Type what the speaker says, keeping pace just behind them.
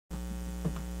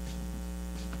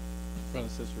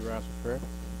and sisters, we rise for prayer.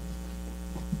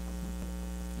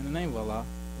 In the name of Allah,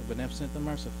 the Beneficent, the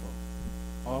Merciful,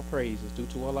 all praise is due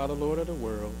to Allah, the Lord of the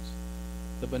worlds,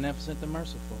 the Beneficent, the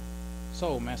Merciful,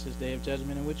 sole Master's Day of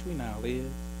Judgment in which we now live.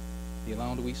 The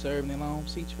alone do we serve, and the alone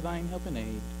beseech for thine help and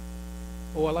aid.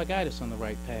 O Allah, guide us on the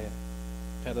right path,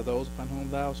 path of those upon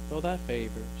whom thou bestow thy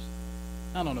favors,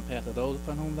 not on the path of those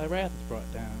upon whom thy wrath is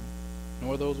brought down,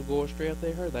 nor those who go astray if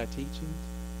they heard thy teachings.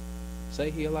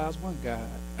 Say he Allah is one God.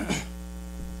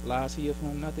 Allah is he of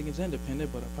whom nothing is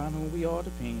independent, but upon whom we all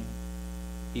depend.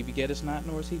 He begetteth not,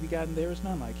 nor is he begotten, there is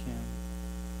none like him.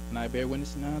 And I bear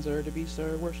witness that none is to be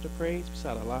served, worship, or praised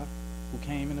beside Allah, who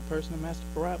came in the person of Master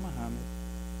Farad Muhammad.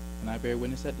 And I bear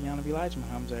witness that the Honorable Elijah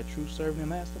Muhammad is our true servant and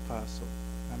last apostle.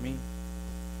 Ameen.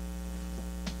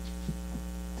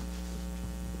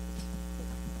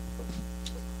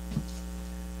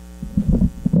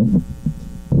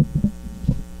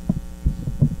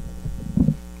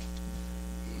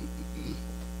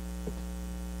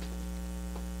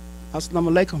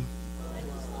 Assalamu alaikum.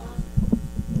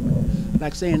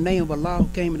 Like saying, in the name of Allah, who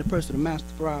came in the person of Master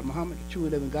Farad Muhammad, the true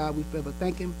and living God, we forever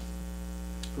thank him.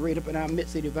 Parade up in our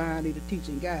midst, a divine leader,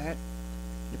 teaching guide,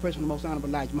 the person of the most honorable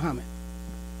Elijah Muhammad.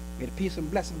 May the peace and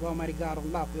blessings of Almighty God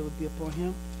Allah forever be upon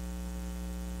him.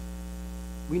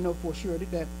 We know for sure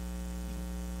that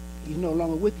he's no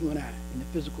longer with you and I in the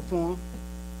physical form.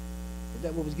 But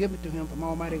that what was given to him from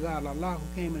Almighty God Allah,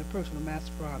 who came in the person of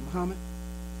Master Farad Muhammad,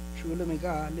 true living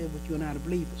God, live with you and I, the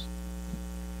believers.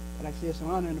 But like I said, it's an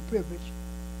honor and a privilege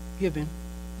given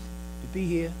to be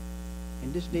here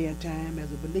in this day and time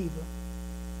as a believer,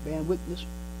 bearing witness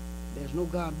there's no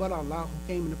God but Allah, who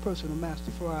came in the person of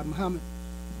Master Farad Muhammad,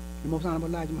 the most honorable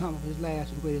Elijah Muhammad, his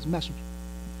last and greatest messenger.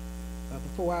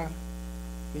 Before I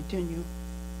continue,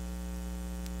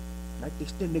 I'd like to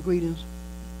extend the greetings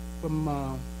from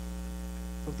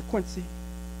the Quincy,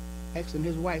 X and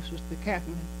his wife, Sister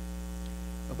Catherine,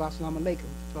 of Assalamu alaikum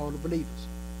to all the believers.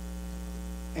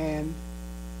 And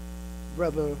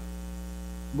Brother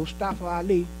Mustafa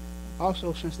Ali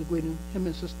also sends the greeting, him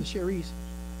and Sister Cherise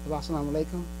of Assalamu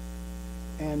alaikum.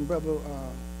 And Brother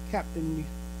Captain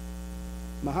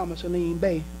Muhammad Salim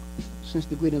Bey sends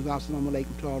the greetings of Assalamu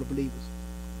alaikum to all the believers.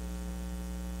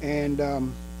 And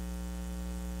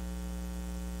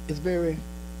it's very,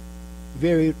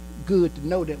 very good to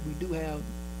know that we do have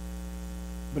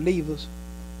believers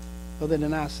other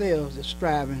than ourselves that's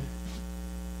striving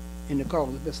in the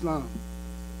cause of Islam.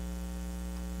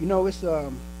 You know, it's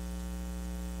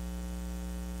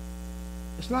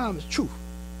Islam is truth.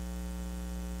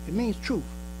 It means truth.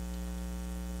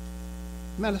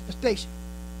 Manifestation.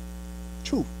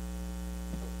 Truth.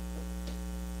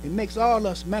 It makes all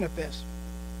us manifest.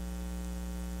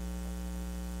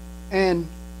 And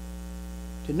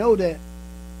to know that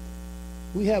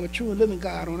we have a true and living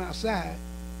God on our side,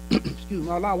 excuse me,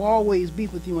 Allah will always be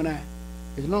with you and I,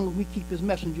 as long as we keep his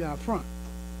messenger out front.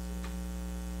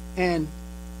 And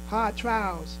hard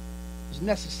trials is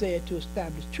necessary to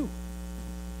establish truth.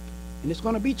 And it's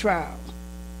going to be trials.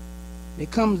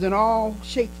 It comes in all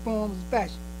shapes, forms, and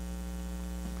fashion.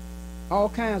 All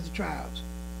kinds of trials.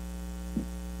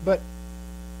 But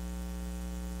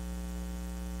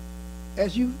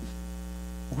as you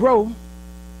grow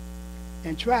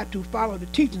and try to follow the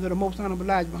teachings of the most honorable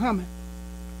Elijah Muhammad,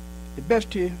 the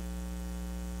best to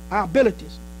our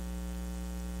abilities,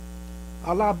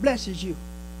 Allah blesses you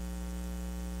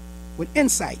with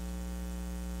insight.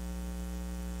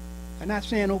 I'm not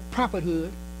saying no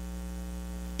prophethood,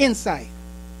 insight,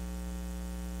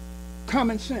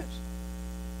 common sense,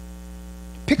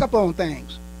 to pick up on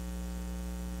things.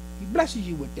 He blesses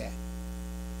you with that.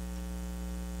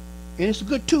 And it's a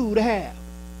good tool to have.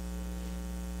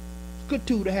 It's a good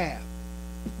tool to have.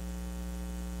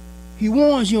 He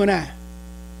warns you and I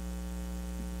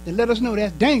to let us know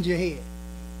there's danger ahead.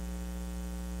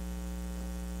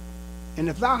 And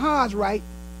if our heart's right,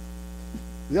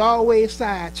 we always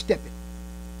sidestep it.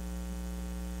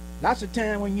 Lots of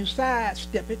times when you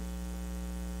sidestep it,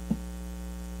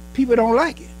 people don't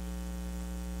like it.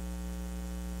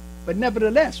 But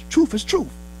nevertheless, truth is truth.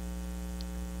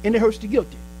 And it hurts the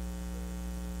guilty.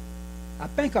 I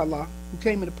thank Allah, who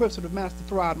came in the person of Master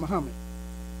Farad Muhammad,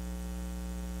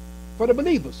 for the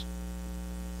believers.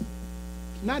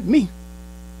 It's not me.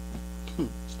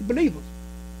 It's the believers.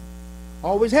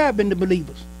 Always have been the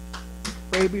believers.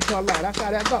 Praise be to Allah. That's how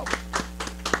that go.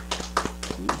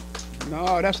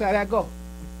 No, that's how that go.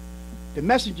 The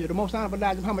messenger, the most honorable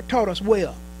Elijah Muhammad, taught us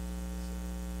well.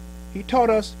 He taught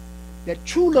us that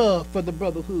true love for the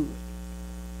brotherhood,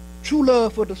 true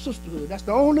love for the sisterhood, that's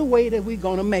the only way that we're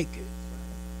going to make it.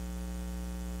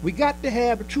 We got to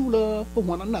have a true love for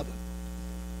one another.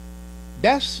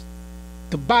 That's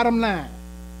the bottom line.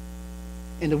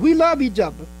 And if we love each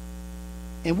other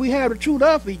and we have the true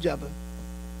love for each other,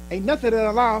 ain't nothing that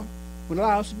Allah would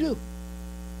allow us to do.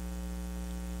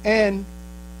 And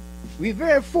we're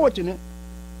very fortunate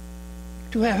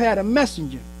to have had a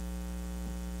messenger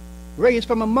raised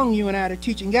from among you and I to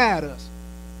teach and guide us.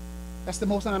 That's the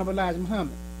Most Honorable Elijah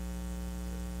Muhammad.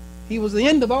 He was the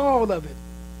end of all of it,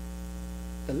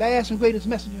 the last and greatest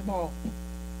messenger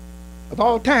of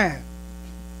all time.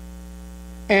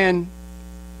 And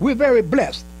we're very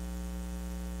blessed.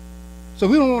 So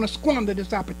we don't want to squander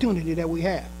this opportunity that we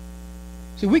have.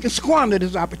 See, we can squander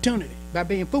this opportunity by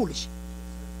being foolish.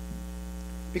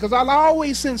 Because Allah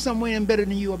always sends someone in better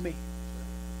than you or me.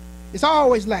 It's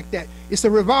always like that. It's a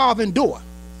revolving door.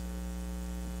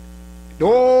 The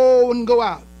old one go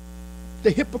out.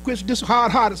 The hypocrites, this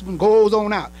hard-hearted one goes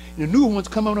on out. And the new one's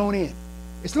coming on in.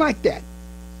 It's like that.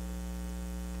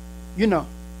 You know.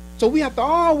 So we have to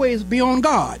always be on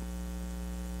guard.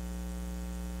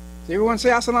 So everyone say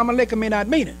Assalamu alaikum may not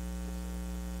mean it.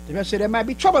 They might say there might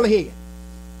be trouble ahead.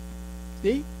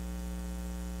 See?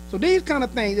 So these kind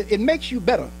of things, it makes you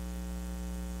better.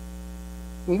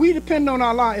 When we depend on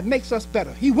Allah, it makes us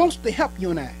better. He wants to help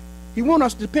you and I. He wants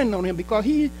us to depend on him because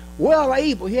he's well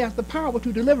able. He has the power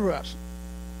to deliver us.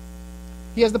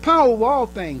 He has the power over all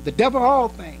things, the devil all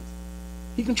things.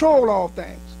 He controls all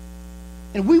things.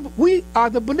 And we are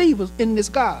the believers in this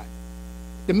God.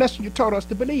 The messenger taught us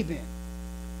to believe in.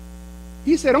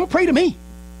 He said, don't pray to me.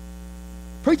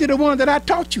 Pray to the one that I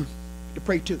taught you to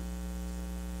pray to.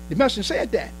 The messenger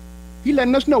said that. He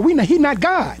letting us know he's not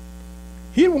God.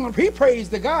 He prays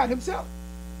to God himself.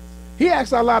 He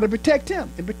asked Allah to protect him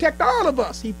and protect all of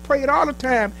us. He prayed all the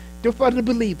time for the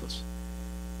believers.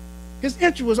 His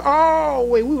interest was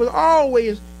always, we were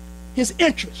always his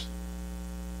interest.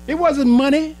 It wasn't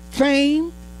money,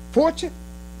 fame, fortune.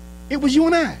 It was you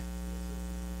and I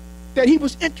that he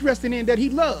was interested in, that he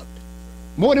loved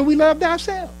more than we loved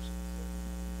ourselves.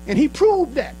 And he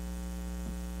proved that.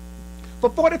 For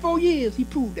 44 years, he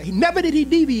proved that. Never did he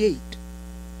deviate.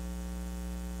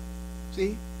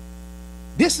 See?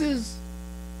 This is,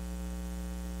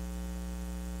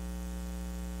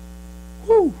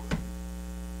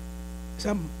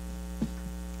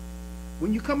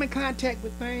 when you come in contact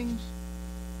with things,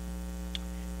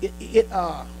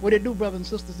 what it do, brothers and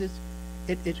sisters, is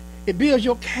it builds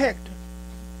your character.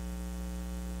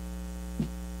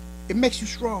 It makes you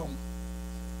strong.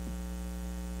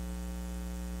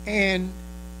 And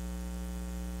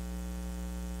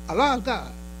Allah is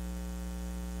God.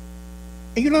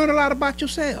 And you learn a lot about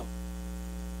yourself.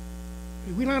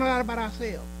 We learn a lot about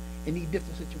ourselves in these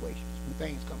different situations when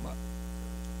things come up.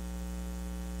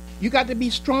 You got to be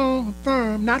strong and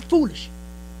firm, not foolish,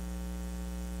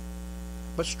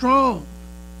 but strong,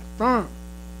 firm.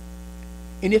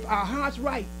 And if our heart's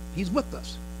right, he's with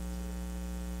us.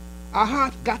 Our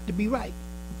heart's got to be right.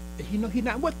 He's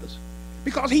not with us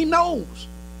because he knows.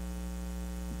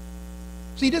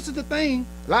 See, this is the thing.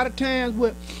 A lot of times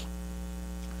what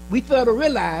we fail to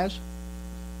realize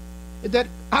is that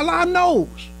Allah knows.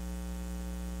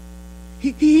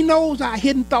 He knows our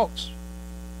hidden thoughts.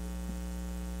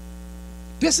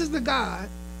 This is the God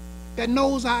that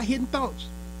knows our hidden thoughts.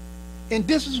 And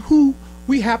this is who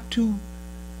we have to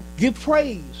give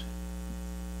praise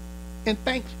and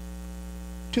thanks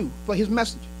to for his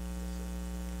message.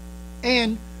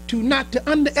 And not to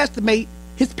underestimate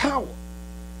his power.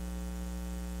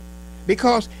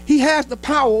 Because he has the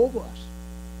power over us.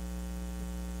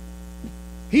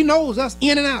 He knows us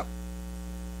in and out.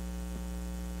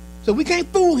 So we can't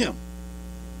fool him.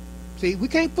 See, we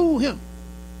can't fool him.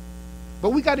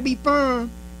 But we got to be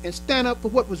firm and stand up for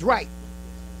what was right,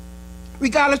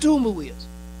 regardless of whom who is.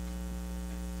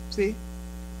 See?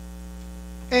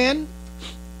 And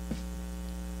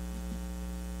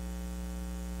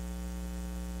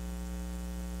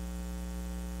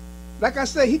like I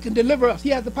say, he can deliver us. He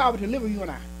has the power to deliver you and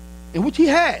I, in which he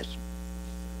has.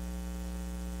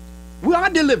 We are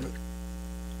delivered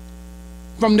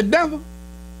from the devil.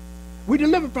 We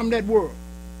delivered from that world.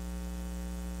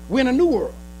 We're in a new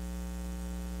world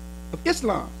of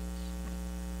Islam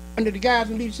under the guidance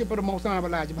and leadership of the Most Honorable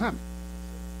Elijah Muhammad.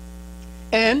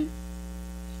 And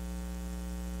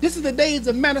this is the days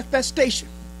of manifestation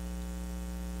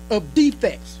of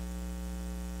defects.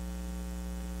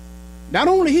 Not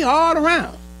only here, all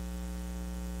around.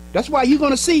 That's why you're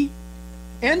going to see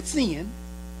and seeing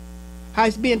how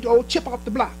it's being told, chip off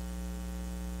the block.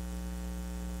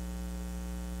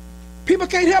 People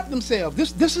can't help themselves.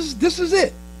 This is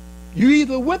it. You're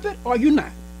either with it or you're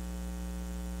not.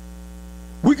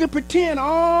 We can pretend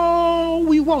all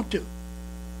we want to,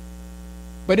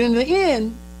 But in the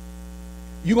end,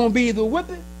 you're going to be either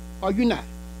with it or you're not.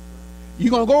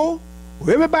 You're going to go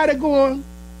where everybody going,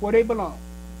 where they belong.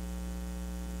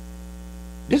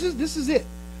 This is it.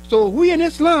 So if we in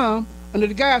Islam, under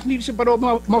the guidance leadership of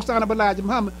the Most Honorable Elijah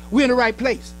Muhammad, we're in the right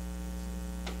place.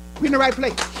 We're in the right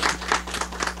place.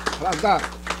 Love God.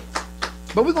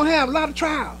 But we're going to have a lot of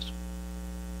trials.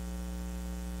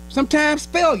 Sometimes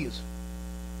failures.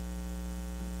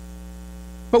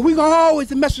 But we're going to always,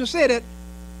 the messenger said that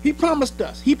he promised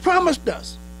us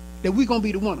that we're going to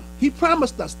be the winner. He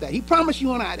promised us that. He promised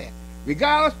you and I that.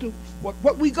 Regardless to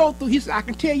what we go through, he said, I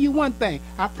can tell you one thing.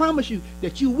 I promise you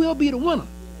that you will be the winner.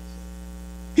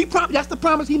 That's the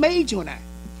promise he made you and I.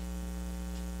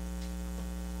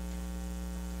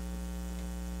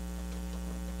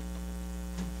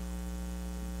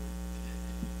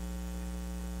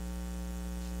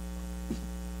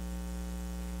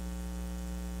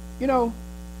 You know,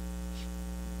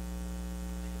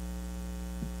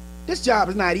 this job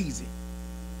is not easy.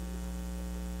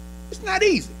 It's not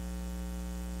easy.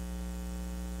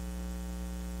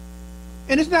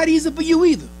 And it's not easy for you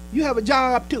either. You have a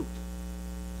job too.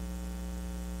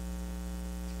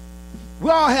 We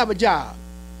all have a job.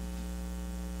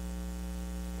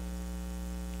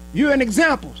 You're an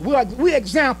example. We're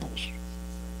examples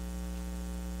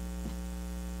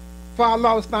for our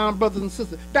lost found brothers and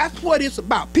sisters. That's what it's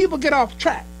about. People get off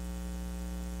track.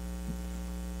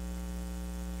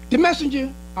 The messenger,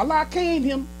 Allah came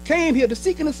here to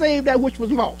seek and to save that which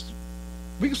was lost.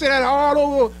 We can say that all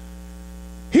over.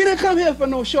 He didn't come here for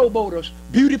no showboat or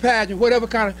beauty pageant, whatever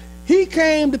kind of. He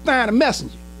came to find a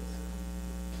messenger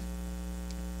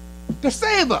to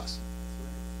save us.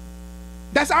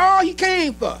 That's all he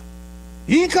came for.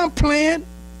 He didn't come playing.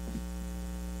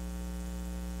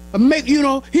 Or make, you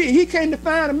know, he came to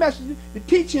find a messenger to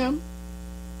teach him,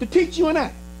 to teach you and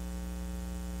I.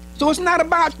 So it's not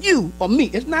about you or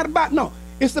me. It's not about, no.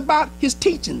 It's about his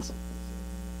teachings.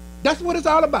 That's what it's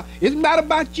all about. It's not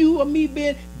about you or me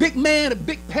being big man or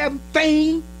big having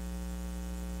fame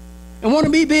and want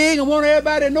to be big and want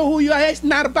everybody to know who you are. It's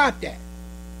not about that.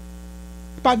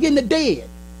 It's about getting the dead.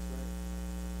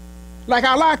 Like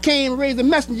Allah came and raised the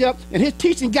messenger up, and his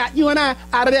teaching got you and I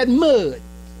out of that mud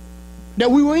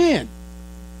that we were in.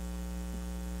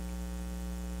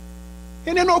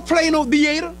 And there's no play, no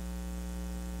theater.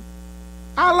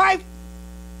 Our life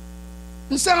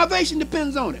and salvation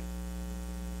depends on it.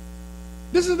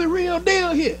 This is the real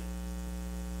deal here.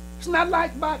 It's not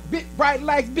like about bright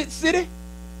lights, bit city.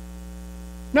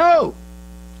 No,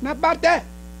 it's not about that.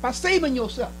 It's about saving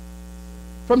yourself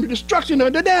from the destruction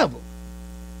of the devil.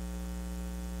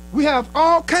 We have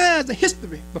all kinds of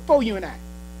history before you and I.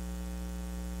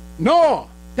 No,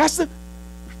 that's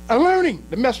a learning,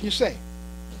 the messenger say.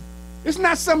 It's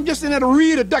not something just in there to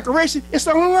read a decoration. It's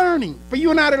a learning for you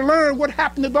and I to learn what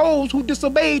happened to those who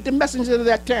disobeyed the messenger of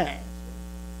that time.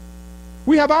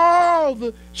 We have all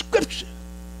the scripture.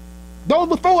 Those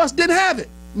before us didn't have it.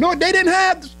 No, they didn't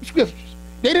have the scriptures.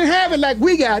 They didn't have it like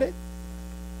we got it.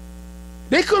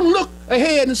 They couldn't look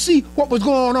ahead and see what was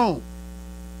going on.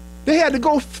 They had to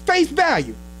go face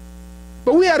value.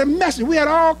 But we had a message. We had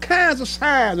all kinds of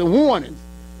signs and warnings.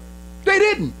 They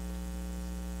didn't.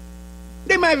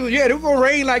 They might be, yeah, it was going to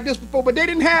rain like this before, but they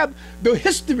didn't have the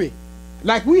history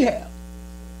like we have.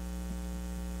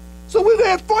 So we're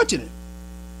very fortunate.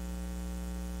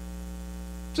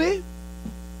 See?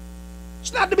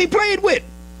 It's not to be played with.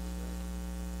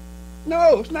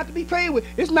 No, it's not to be played with.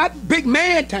 It's not big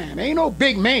man time. There ain't no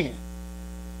big man.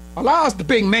 Allah's the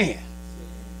big man.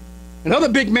 Another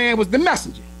big man was the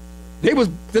messenger. They was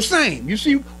the same. You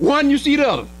see one, you see the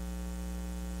other.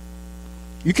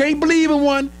 You can't believe in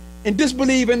one and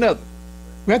disbelieve in the other.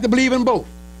 We have to believe in both.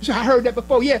 So I heard that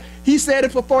before. Yeah, he said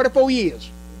it for 44 years.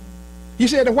 He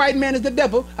said the white man is the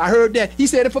devil. I heard that. He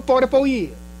said it for 44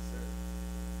 years.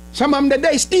 Some of them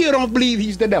today still don't believe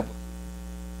he's the devil.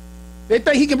 They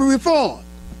think he can be reformed.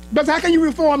 But how can you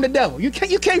reform the devil? You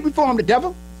can't reform the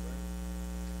devil.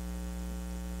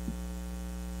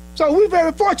 So we're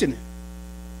very fortunate.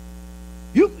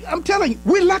 I'm telling you,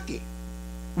 we're lucky.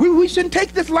 We shouldn't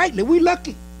take this lightly. We're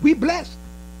lucky. We're blessed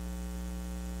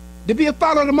to be a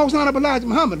follower of the Most Honorable Elijah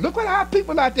Muhammad. Look at our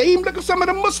people out there. Even look at some of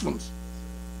the Muslims.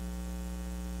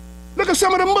 Look at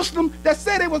some of the Muslims that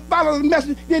said they was following the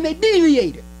message, then they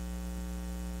deviated.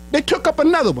 They took up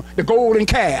another one, the golden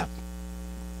calf.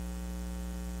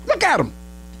 Look at them.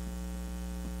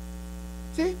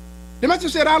 See? The messenger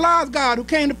said, Allah is God who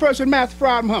came to person Master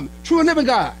Prophet Muhammad, true and living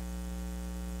God.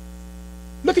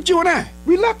 Look at you and I.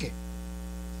 We lucky.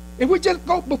 If we just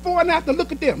go before and after,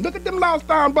 look at them. Look at them lost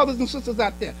found brothers and sisters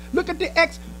out there. Look at the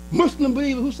ex-Muslim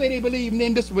believers who say they believe and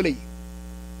then disbelieve.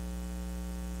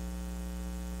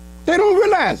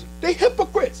 realize it. They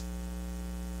hypocrites.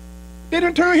 They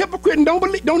done turn hypocrite and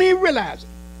don't even realize it.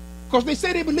 Because they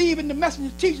say they believe in the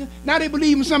messenger's teaching, now they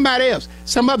believe in somebody else,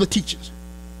 some other teachers.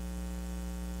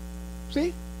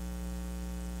 See?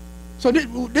 So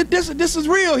this is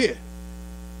real here.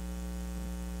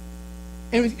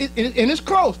 And it's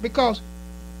close because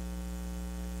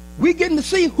we getting to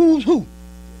see who's who.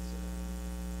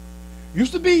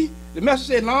 Used to be, the message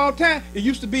said a long time, it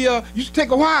used to take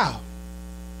a while.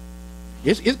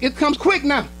 It comes quick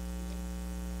now.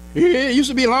 It used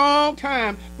to be a long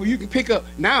time where you can pick up.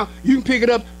 Now you can pick it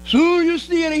up. Soon as you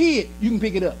see it ahead, you can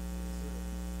pick it up.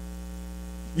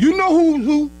 You know who's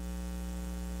who.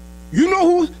 You know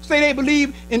who say they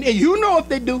believe, and you know if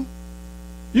they do.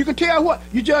 You can tell what?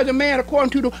 You judge a man according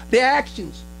to their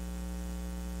actions,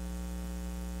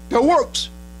 their works.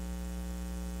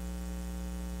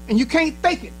 And you can't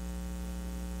fake it.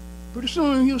 Pretty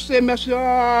soon you'll say, Messenger,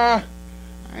 I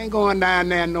ain't going down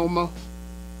there no more.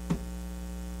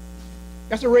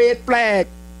 That's a red flag.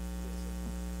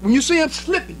 When you see him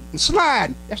slipping and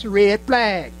sliding, that's a red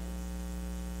flag.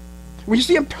 When you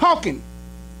see him talking,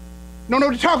 don't know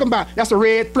what they're talking about, that's a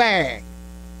red flag.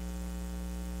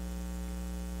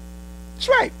 That's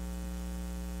right.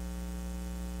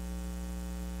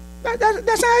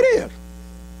 That's how it is.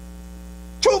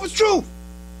 Truth is truth.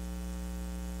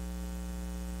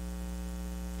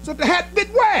 So if the hat fit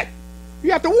wide,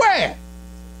 you have to wear it.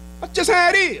 That's just how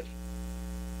it is.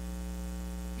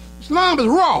 Islam is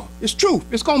raw. It's truth.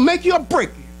 It's going to make you or break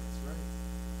you.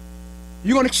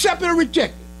 You're going to accept it or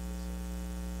reject it.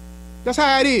 That's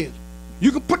how it is.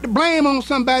 You can put the blame on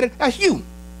somebody. That's you.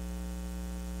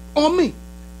 On me.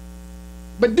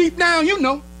 But deep down, you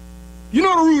know. You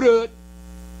know the root of it.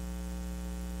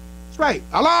 That's right.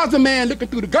 Allah's the man looking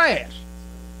through the glass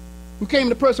who came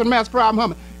to the person of Master Prophet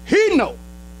Muhammad. He know.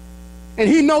 And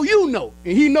he know you know.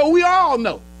 And he know we all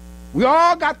know. We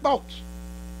all got thoughts.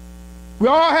 We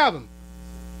all have them.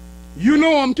 You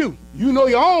know them too. You know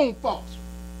your own faults.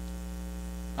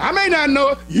 I may not know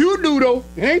it. You do though.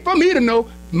 It ain't for me to know.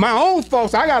 My own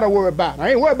faults I got to worry about.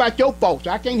 I ain't worried about your faults.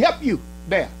 I can't help you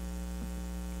there.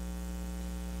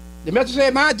 The message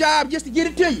said my job is just to get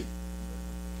it to you.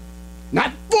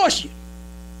 Not force you.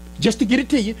 Just to get it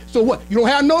to you. So what? You don't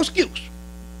have no excuse.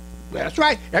 Well, that's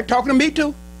right. They're talking to me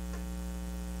too.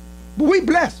 But we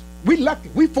blessed. We lucky.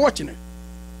 We fortunate.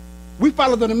 We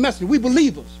follow the message. We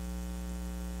believers.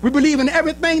 We believe in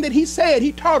everything that he said.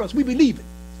 He taught us. We believe it.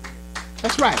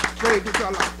 That's right. Praise to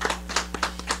Allah.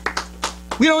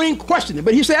 We don't even question it.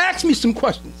 But he said, ask me some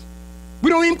questions. We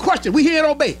don't even question. We hear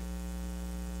and obey.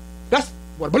 That's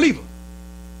what a believer.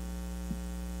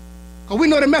 Because we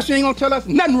know the messenger ain't going to tell us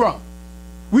nothing wrong.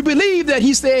 We believe that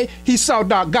he said he saw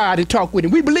God and talked with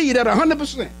him. We believe that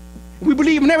 100%. We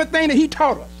believe in everything that he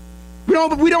taught us. We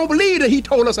don't believe that he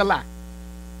told us a lie.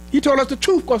 He told us the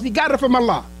truth because he got it from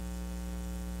Allah.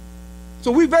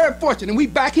 So we're very fortunate, and we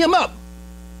back him up.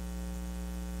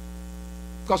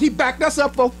 Because he backed us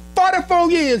up for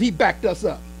 44 years, he backed us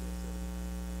up.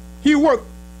 He worked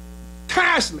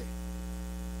tirelessly,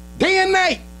 day and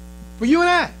night, for you and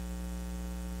I.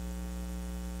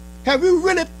 Have we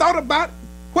really thought about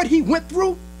what he went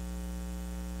through?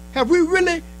 Have we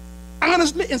really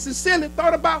honestly and sincerely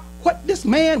thought about what this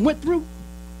man went through?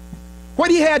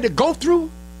 What he had to go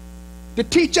through to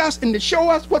teach us and to show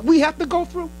us what we have to go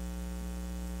through?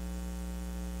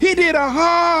 He did a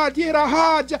hard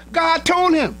job. God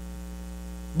told him,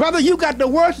 brother, you got the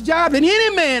worst job than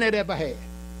any man had ever had.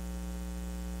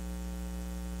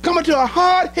 Coming to a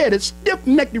hard-headed,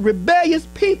 stiff-necked, rebellious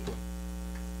people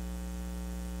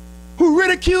who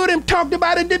ridiculed him, talked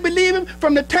about it, didn't believe him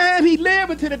from the time he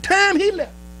lived until the time he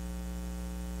left.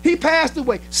 He passed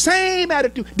away. Same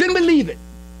attitude. Didn't believe it.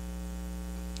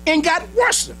 And got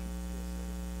worse.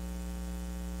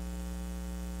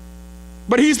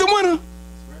 But he's the winner.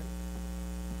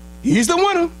 He's the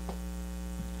winner.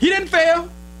 He didn't fail.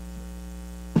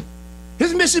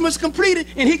 His mission was completed,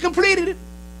 and he completed it.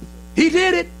 He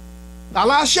did it.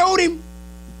 Allah showed him.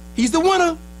 He's the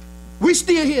winner. We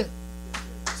still here.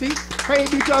 See?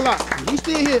 Praise be to Allah. We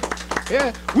still here.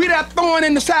 Yeah. We that thorn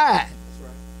in the side.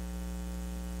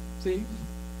 See?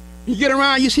 You get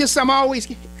around, you see something always,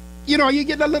 you know, you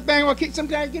get that little thing or kick,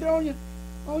 sometimes get it on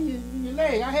your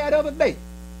leg. I had the other day.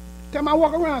 Time I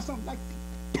walk around, something like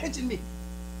pinching me.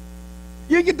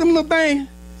 You get them little things.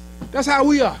 That's how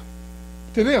we are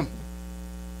to them.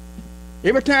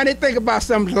 Every time they think about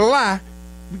something to lie,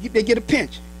 they get a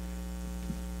pinch.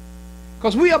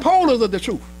 Because we upholders of the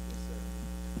truth.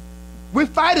 We're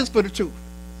fighters for the truth.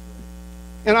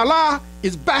 And Allah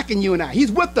is backing you and I.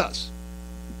 He's with us.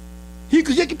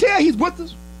 Because you can tell he's with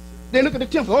us. They look at the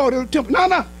temple. Oh, the temple. No,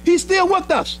 no. He's still with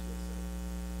us.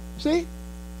 See?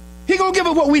 He gonna give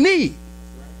us what we need.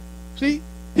 See?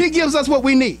 He gives us what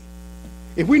we need.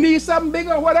 If we need something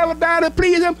bigger or whatever down to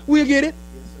please him, we'll get it.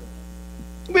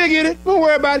 We'll get it. Don't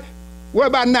worry about it. Worry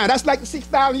about it now. That's like the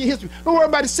 6,000 year history. Don't worry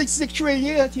about the 66 trillion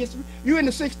year history. You're in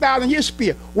the 6,000 year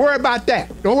sphere. Worry about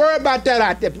that. Don't worry about that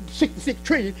out there. 66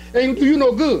 trillion ain't do you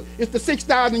no good. It's the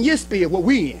 6,000 year sphere what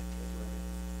we in.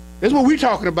 That's what we're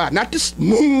talking about. Not this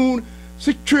moon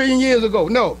 6 trillion years ago.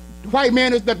 No. The white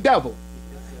man is the devil.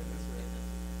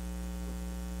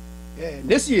 Yeah,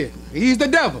 this year, he's the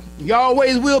devil. He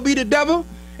always will be the devil.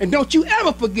 And don't you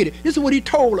ever forget it. This is what he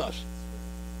told us.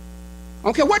 I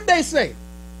don't care what they say.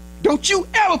 Don't you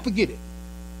ever forget it.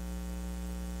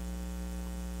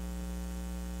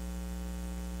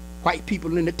 White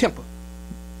people in the temple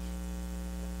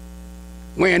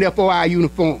wearing FOI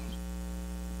uniforms.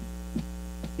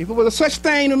 If it was a such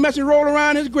thing to mess and roll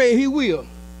around his grave, he will.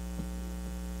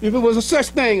 If it was a such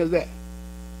thing as that.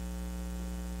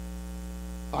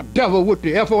 A devil with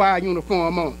the FOI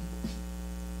uniform on,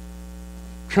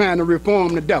 trying to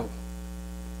reform the devil.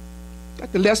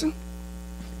 That's the lesson.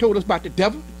 Told us about the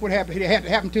devil, what happened, had to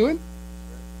happen to him.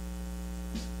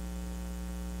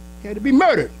 He had to be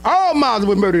murdered. All Muslims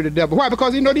would murder the devil. Why?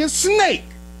 Because he know he's a snake.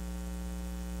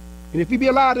 And if he be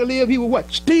allowed to live, he would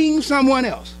what? Sting someone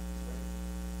else.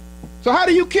 So how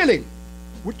do you kill him?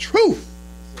 With truth.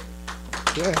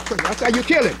 Yeah, that's how you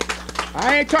kill him.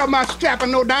 I ain't talking about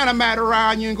strapping no dynamite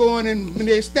around you and going and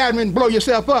they stab and blow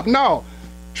yourself up. No.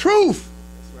 Truth.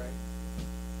 That's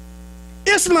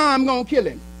right. Islam gonna kill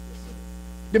him.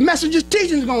 The messenger's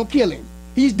teaching is gonna kill him.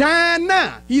 He's dying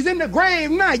now. He's in the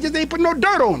grave now. He just ain't put no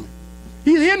dirt on him.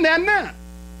 He's in there now.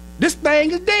 This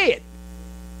thing is dead.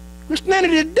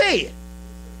 Christianity is dead.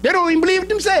 They don't even believe it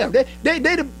themselves. They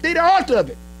the altar of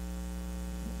it.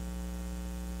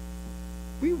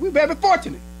 We're very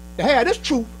fortunate to have this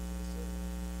truth.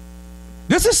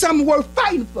 This is something worth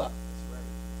fighting for.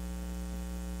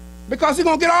 Because he's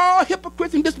going to get all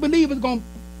hypocrites and disbelievers going to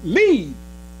leave.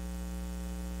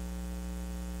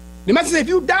 The message says, if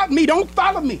you doubt me, don't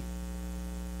follow me.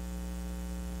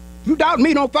 If you doubt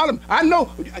me, don't follow me. I know.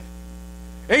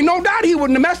 Ain't no doubt he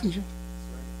wasn't the messenger.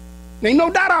 Ain't no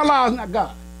doubt Allah is not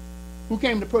God. Who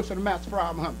came in the person of the Master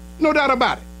Prophet Muhammad. No doubt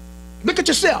about it. Look at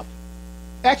yourself.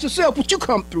 Ask yourself what you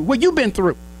come through, what you been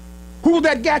through. Who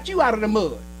that got you out of the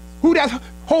mud? Who that's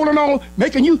holding on,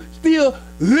 making you still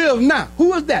live now?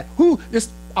 Who is that? Who is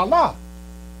Allah?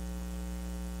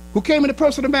 Who came in the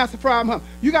person of the Master Prophet Muhammad.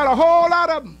 You got a whole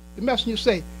lot of them. The messenger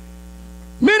say,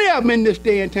 many of them in this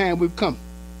day and time we've come.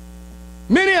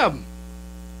 Many of them.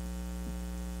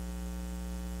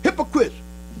 Hypocrites.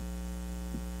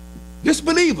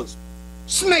 Disbelievers.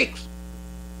 Snakes.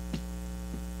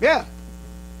 Yeah.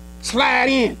 Slide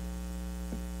in.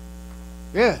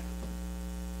 Yeah.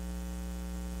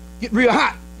 Get real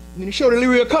hot. And then you show the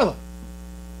real color.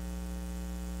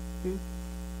 The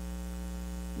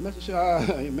message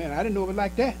said, man, I didn't know it was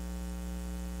like that.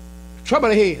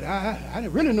 Trouble ahead. I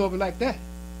didn't really know it was like that.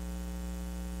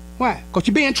 Why? Because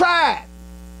you're being tried.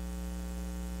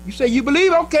 You say you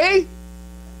believe, okay.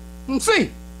 Let's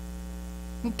see.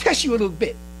 I'm test you a little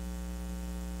bit.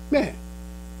 Man,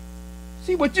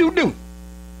 see what you do.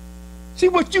 See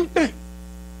what you think.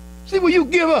 See what you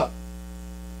give up.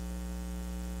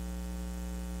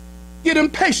 Get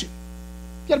impatient.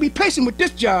 You got to be patient with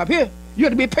this job here. You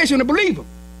have to be patient to believe him.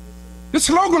 This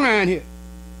slow grind here.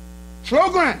 Slow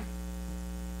grind.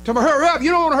 Tell me hurry up.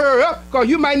 You don't want to hurry up because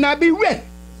you might not be ready.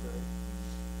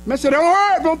 Man said, don't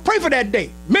worry, don't pray for that day.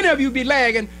 Many of you be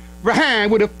lagging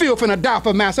behind with a filth and a doubt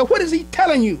for man. So what is he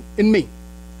telling you in me?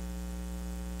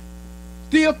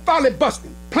 Still folly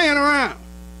busting, playing around,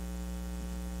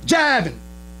 jiving,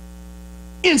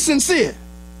 insincere.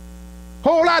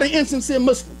 Whole lot of insincere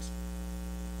Muslims.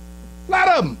 A lot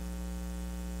of them.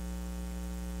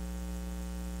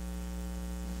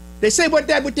 They say what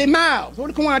that with their mouths.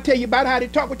 What the Quran tell you about how they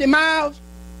talk with their mouths?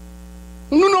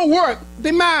 Don't do no work with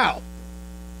their mouths.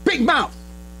 Big mouth.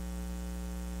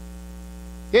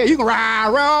 Yeah, you can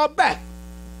ride back.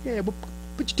 Yeah, but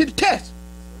put you to the test.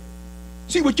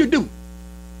 See what you do.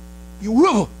 You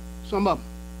wiggle some of them.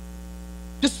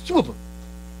 Just swivel.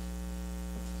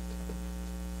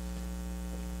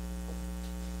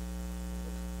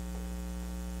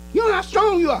 You know how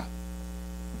strong you are.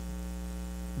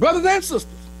 Brothers and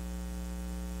sisters.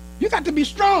 You got to be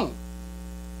strong.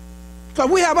 Because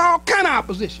we have all kind of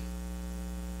opposition.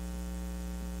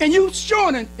 And you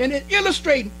showing and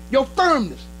illustrating your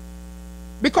firmness.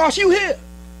 Because you here.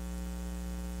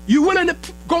 You're willing to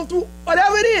go through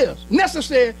whatever it is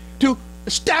necessary to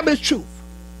establish truth.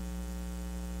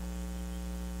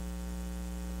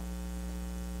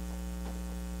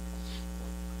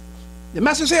 The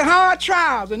message said hard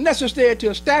trials are necessary to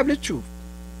establish truth.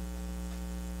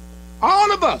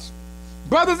 All of us,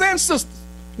 brothers and sisters,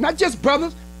 not just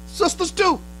brothers, sisters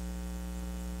too.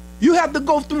 You have to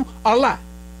go through a lot.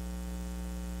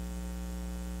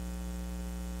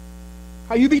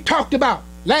 How you be talked about,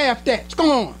 laughed at,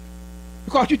 scorned,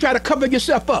 because you try to cover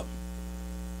yourself up,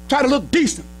 try to look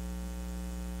decent.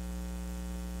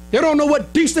 They don't know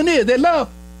what decent is. They love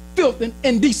filth and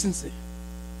indecency.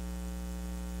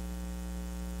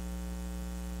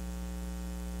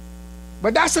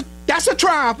 But that's a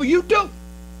trial for you too.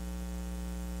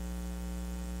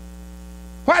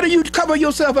 Why do you cover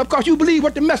yourself up? Because you believe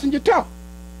what the messenger taught.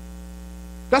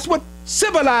 That's what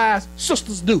civilized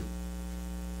sisters do.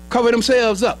 Cover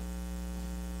themselves up.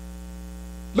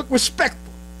 Look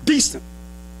respectful, decent,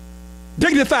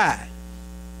 dignified.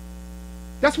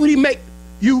 That's what he make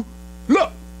you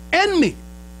look, and me.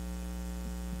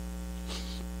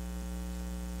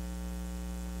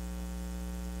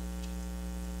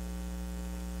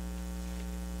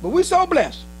 But we're so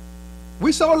blessed.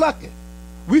 We're so lucky.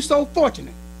 We're so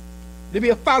fortunate to be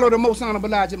a follower of the most honorable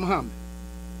Elijah Muhammad.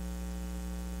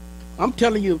 I'm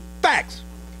telling you facts.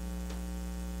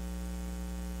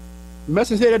 The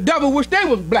messenger said the devil wished they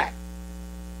was black.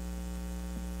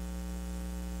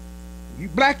 You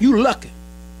black, you lucky.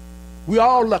 We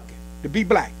all lucky to be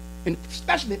black, and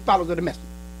especially followers of the messenger.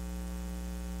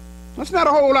 That's not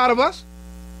a whole lot of us.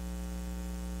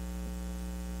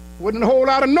 Wasn't a whole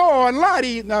lot of Noah and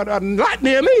Lot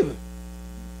near either.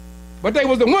 But they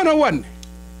was the winner, wasn't they?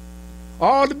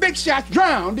 All the big shots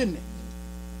drowned, didn't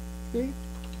they? See?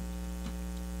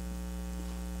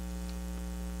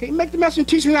 Can't make the messenger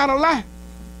teaching out a lie.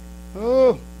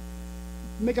 Oh,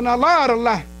 making a lie out of a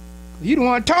lie. You the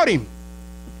one taught him.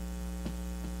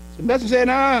 The messenger said,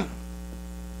 nah,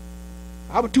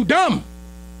 I was too dumb.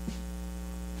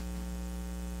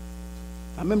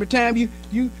 I remember the time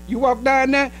you walked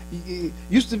down there, you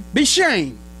used to be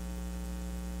ashamed.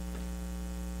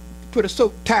 Put a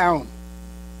soap tie on.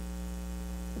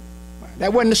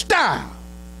 That wasn't the style.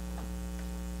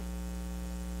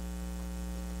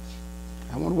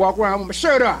 I want to walk around with my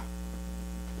shirt off,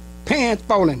 pants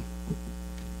falling,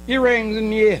 earrings in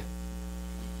the air.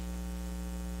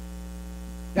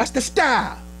 That's the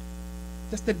style.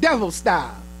 That's the devil's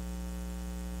style.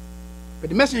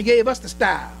 But the messenger gave us the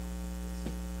style.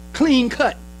 Clean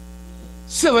cut,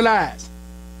 civilized.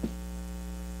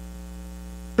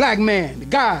 Black man, the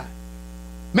God,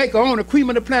 maker, owner, queen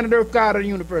of the planet Earth, God of the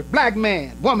universe. Black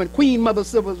man, woman, queen, mother,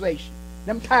 civilization.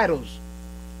 Them titles,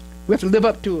 we have to live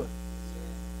up to it.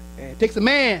 It takes a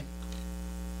man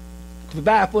to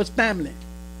provide for his family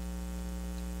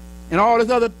and all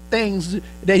those other things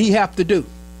that he have to do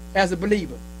as a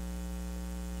believer.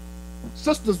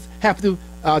 Sisters have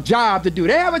a job to do.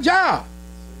 They have a job.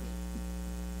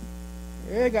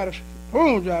 They got a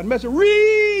own job. Mess of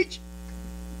reach.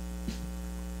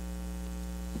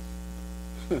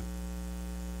 That's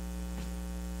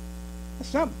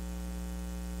something.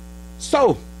 So,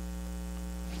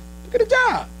 look at the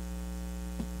job.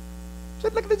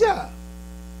 Just look at the job.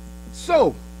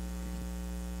 So,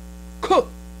 cook.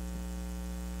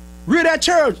 Rear their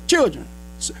children.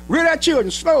 Rear their children.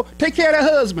 Slow. Take care of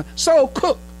their husband. So,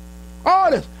 cook.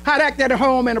 All this. How to act at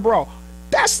home and abroad.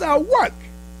 That's our work.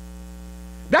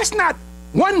 That's not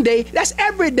one day. That's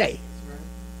every day.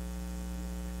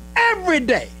 Every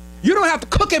day. You don't have to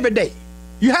cook every day.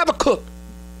 You have a cook.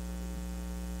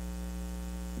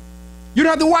 You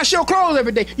don't have to wash your clothes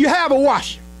every day. You have a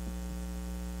washer.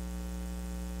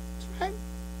 That's right.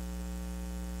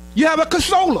 You have a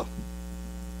consoler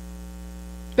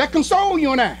that console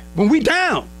you and I when we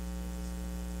down.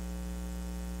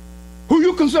 Who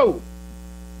you console?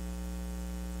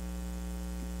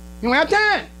 You don't have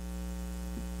time.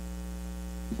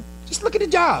 Just look at the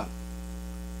job.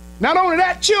 Not only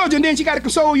that, children, then she got to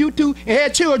console you too and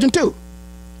have children too.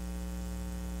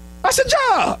 That's a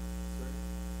job.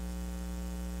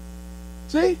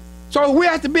 See? So we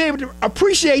have to be able to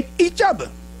appreciate each other.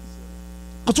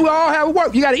 Because we all have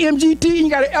work. You got an MGT and you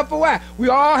got an FOI. We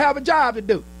all have a job to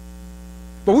do.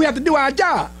 But we have to do our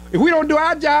job. If we don't do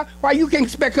our job, why you can't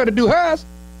expect her to do hers?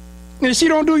 And if she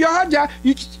don't do your job,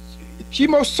 she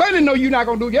most certainly know you're not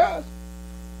going to do yours.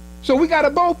 So we got to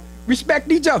both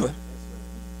respect each other.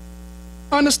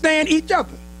 Understand each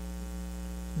other.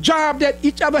 Job that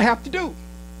each other have to do.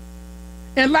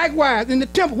 And likewise, in the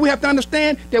temple, we have to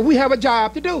understand that we have a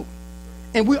job to do.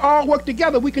 And we all work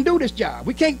together, we can do this job.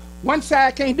 We can't, one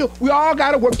side can't do it. We all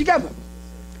got to work together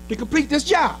to complete this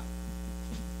job.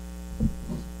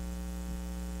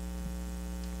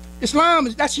 Islam,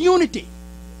 that's unity.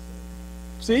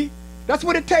 See? That's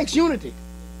what it takes, unity.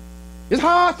 It's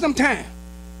hard sometimes.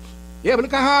 Yeah, but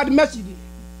look how hard the message is.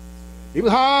 It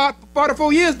was hard for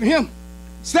 44 years for him.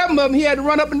 7 of them he had to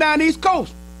run up and down the East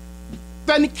Coast,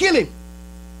 threatening to kill him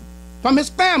from his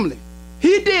family.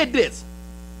 He did this.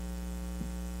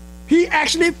 He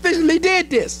actually physically did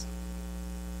this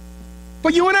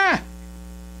for you and I.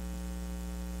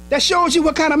 That shows you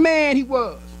what kind of man he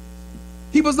was.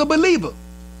 He was a believer.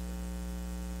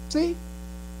 See?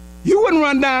 You wouldn't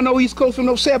run down no East Coast for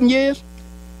no 7 years.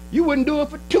 You wouldn't do it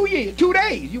for 2 years, 2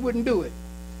 days. You wouldn't do it.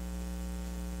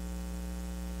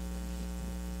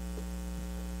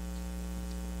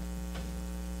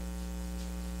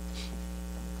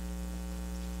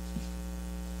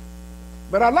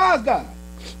 But Allah's God,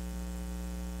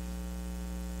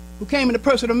 who came in the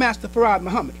person of Master Farad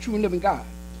Muhammad, the true and living God.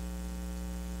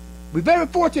 We're very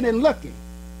fortunate and lucky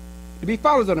to be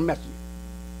followers of the messenger,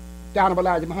 down of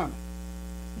Elijah Muhammad.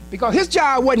 Because his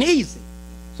job wasn't easy.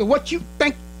 So what you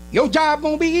think your job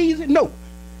gonna be easy? No.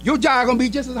 Your job gonna be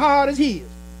just as hard as his.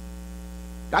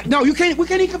 No, we can't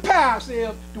even compare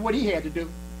ourselves to what he had to do.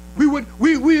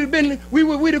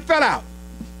 We'd have fell out.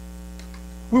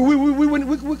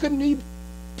 We couldn't even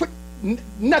put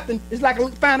nothing. It's like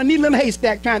find a needle in a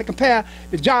haystack trying to compare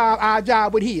our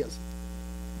job with his.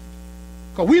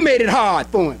 Because we made it hard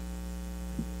for him.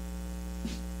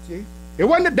 See? It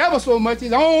wasn't the devil so much,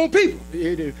 his own people.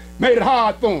 It made it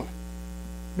hard for him.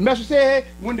 The messenger said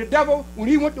when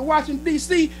he went to Washington,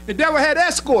 D.C., the devil had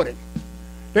escorted.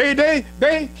 They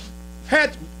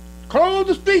had closed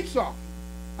the streets off.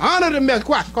 Honored the messenger.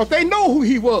 Why? Because they know who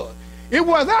he was. It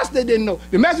was us that didn't know.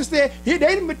 The messenger said they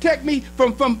didn't protect me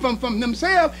from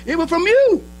themselves. It was from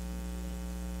you.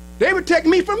 They protect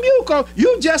me from you because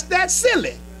you just that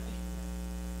silly.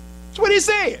 That's what he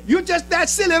said. You're just that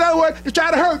silly, in other words, to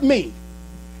try to hurt me.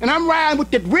 And I'm riding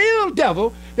with the real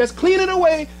devil that's cleaning the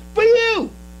way for you.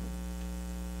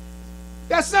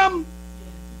 That's something.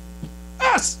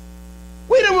 Us.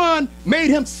 We the one made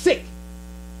him sick.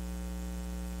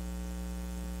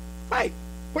 Right.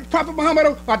 What Prophet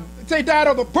Muhammad say died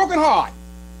of a broken heart.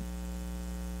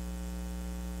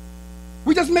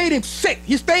 We just made him sick.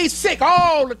 He stayed sick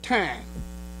all the time.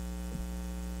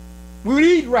 We would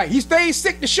eat right. He stayed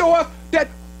sick to show us that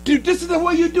this is the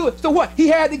way you do it. So what? He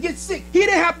had to get sick. He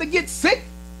didn't have to get sick.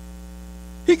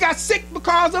 He got sick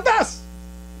because of us,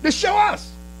 to show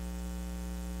us.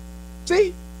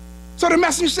 See? So the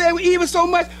messenger said, even so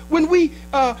much when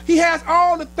he has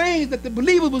all the things that the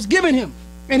believer was giving him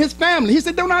and his family. He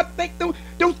said,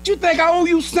 don't you think I owe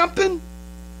you something?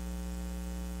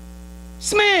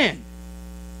 This man,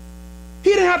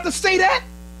 he didn't have to say that.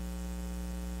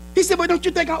 He said, but don't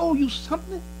you think I owe you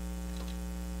something?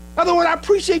 In other words, I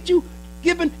appreciate you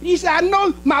giving. He said, I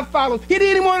know my followers. He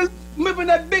didn't want to live in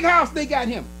that big house they got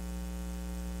him.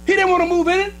 He didn't want to move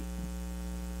in it.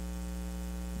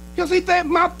 Because he said,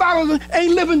 my followers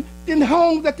ain't living in the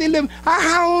home that they live in. I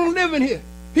don't live in here.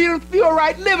 He didn't feel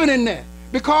right living in there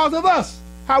because of us,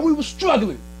 how we were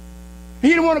struggling. He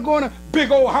didn't want to go in a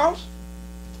big old house.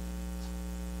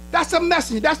 That's a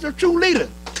messenger. That's the true leader.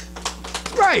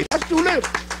 Right, that's true leader.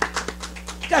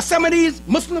 Got some of these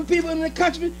Muslim people in the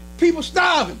country, people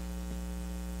starving.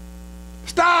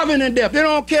 Starving to death. They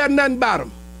don't care nothing about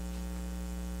them.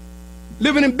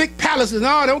 Living in big palaces and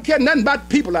all, they don't care nothing about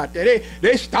the people out there.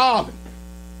 They starving.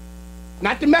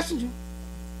 Not the messenger.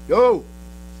 Yo,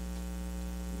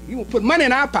 he won't put money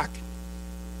in our pocket.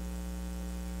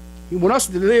 He want us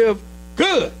to live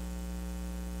good,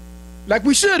 like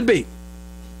we should be.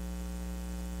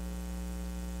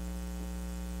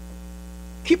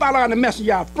 Keep Allah and the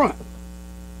messenger out front.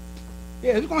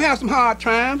 Yeah, we're going to have some hard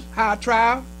times, hard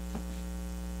trials.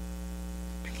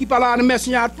 Keep Allah and the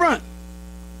messenger out front.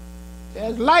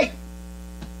 There's light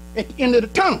at the end of the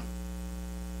tunnel.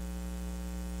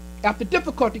 After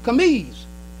difficulty come ease.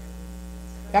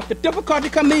 After difficulty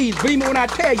come ease. Believe me when I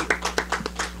tell you.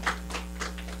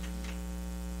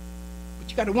 But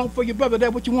you got to want for your brother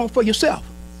that what you want for yourself.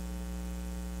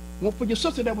 Want for your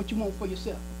sister that what you want for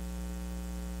yourself.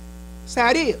 That's how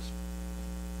it is.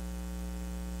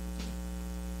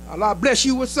 Allah bless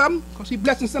you with something because He's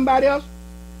blessing somebody else.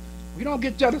 We don't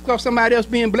get jealous because somebody else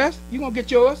being blessed. You're going to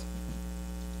get yours.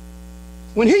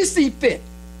 When He see fit,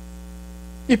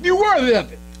 if you're worthy of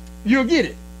it, you'll get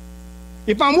it.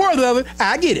 If I'm worthy of it,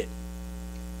 I get it.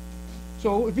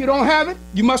 So if you don't have it,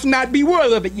 you must not be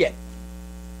worthy of it yet.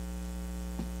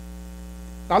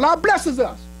 Allah blesses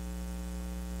us.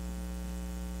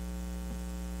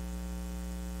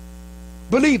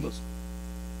 Believers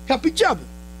help each other.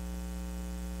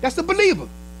 That's a believer.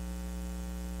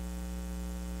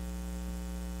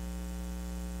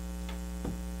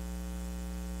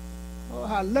 Oh,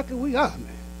 how lucky we are, man.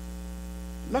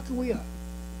 Lucky we are.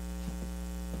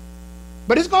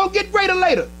 But it's going to get greater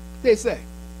later, they say.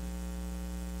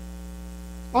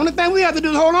 Only thing we have to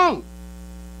do is hold on.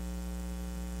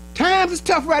 Times is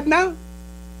tough right now.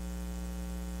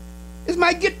 It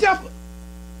might get tougher.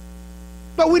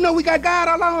 But we know we got God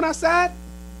all on our side.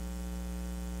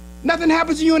 Nothing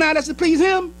happens to you and I that's to please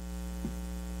him.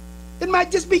 It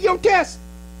might just be your test.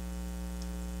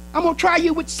 I'm going to try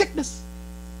you with sickness.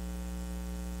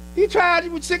 He tried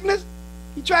you with sickness.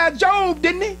 He tried Job,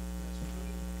 didn't he?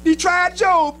 He tried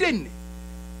Job, didn't he?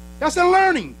 That's a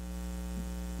learning.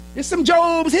 There's some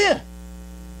Jobs here.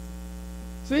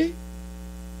 See?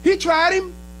 He tried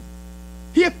him.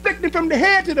 He afflicted from the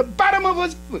head to the bottom of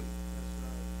his foot.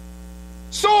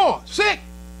 Sore, sick.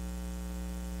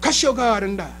 Cuss your God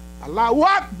and die. Allahu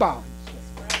Akbar.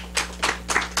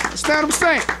 Understand what I'm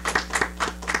saying?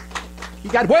 He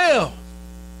got well.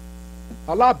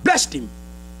 Allah blessed him.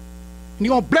 And he's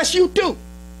going to bless you too.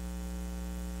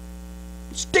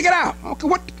 Stick it out. I don't care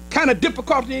what kind of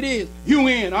difficulty it is. You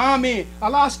in, I'm in.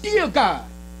 Allah's still God.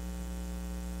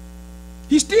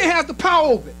 He still has the power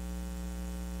over it.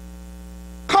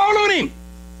 Call on him.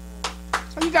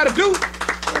 That's all you got to do.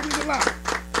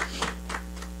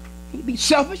 He be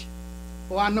selfish.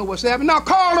 Oh, I know what's happening. Now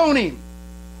call on him.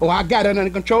 Oh, I got it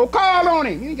under control. Call on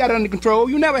him. You ain't got it under control.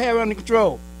 You never have it under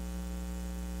control.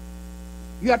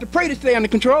 You have to pray to stay under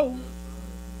control.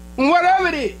 And whatever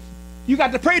it is, you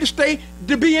got to pray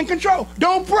to be in control.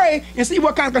 Don't pray and see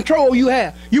what kind of control you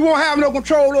have. You won't have no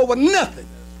control over nothing.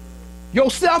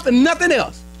 Yourself and nothing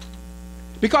else.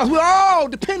 Because we all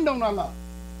depend on Allah.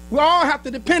 We all have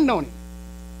to depend on him.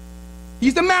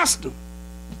 He's the master.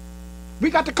 We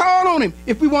got to call on him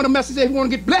if we want a message, if we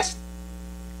want to get blessed.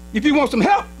 If you want some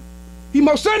help, he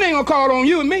most certainly ain't going to call on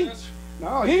you and me.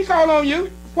 No, he ain't call on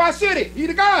you. Why should he? He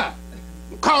the God.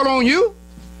 Call on you.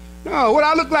 No, what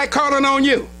I look like calling on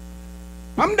you?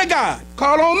 I'm the God.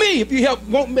 Call on me. If you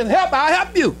want me to help, I'll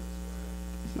help you.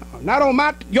 No, not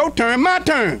on your turn, my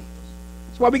turn.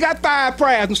 That's why we got 5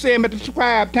 prayers and say them at the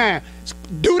 5 times.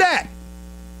 Do that.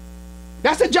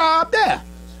 That's a job there.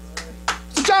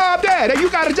 It's a job there.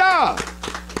 You got a job.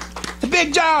 It's a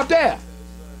big job there.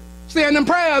 Saying them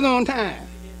prayers on time.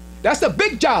 That's a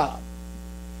big job.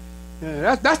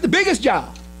 That's the biggest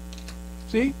job.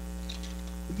 See?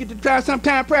 You get to try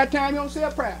sometime prayer time, you don't say a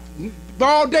prayer.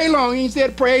 All day long, you ain't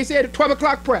said a prayer. He said a 12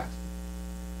 o'clock prayer.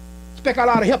 Expect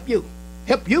Allah to help you.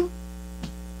 Help you?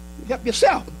 Help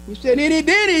yourself. He said,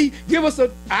 then he give us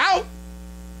an out.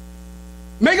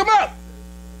 Make him up.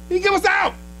 He give us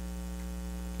out.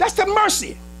 That's the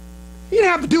mercy. He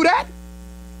didn't have to do that.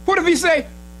 What if he say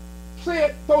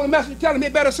it, phone a message, tell him he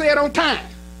better say it on time?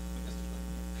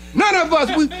 None of us,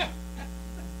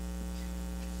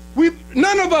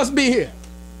 none of us be here.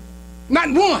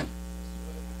 Not one.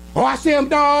 Oh, I say him,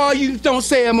 no, you don't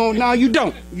say him on, no, you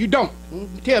don't. You don't.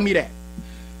 Tell me that.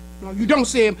 No, you don't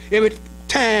say him every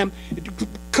time it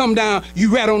come down,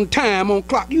 you right on time, on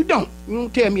clock. You don't. You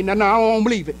don't tell me, no, I don't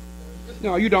believe it.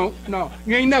 No, you don't. No,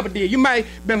 you ain't never did. You might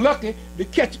been lucky to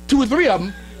catch 2 or 3 of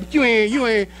them, but you ain't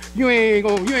doing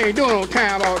it on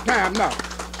time all the time. No.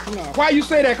 Why you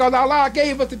say that? Because Allah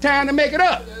gave us the time to make it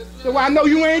up. So I know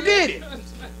you ain't did it.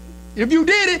 If you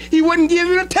did it, he wouldn't give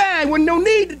you the time. Wouldn't no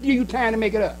need to give you time to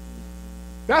make it up.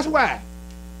 That's why.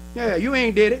 Yeah, you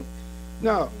ain't did it.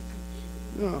 No.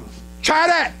 Try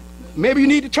that. Maybe you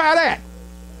need to try that.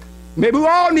 Maybe we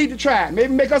all need to try it.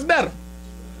 Maybe make us better.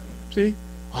 See?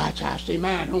 Oh, I try to say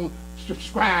mine on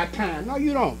subscribe time. No,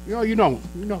 you don't. You don't.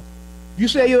 You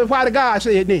say you're why the God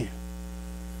say it then.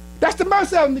 That's the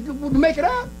mercy of him to make it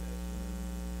up.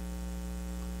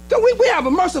 So we have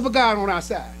a merciful God on our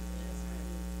side.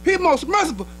 He's most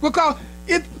merciful because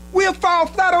if we'll fall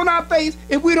flat on our face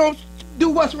if we don't do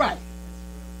what's right.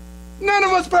 None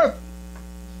of us perfect.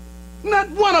 Not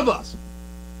one of us.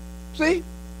 See?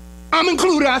 I'm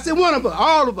included. I said one of us.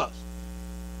 All of us.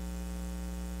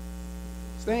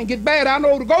 This thing get bad, I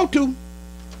know who to go to.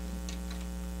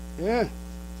 Yeah.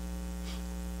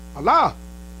 Allah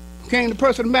came the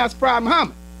person of Master Prophet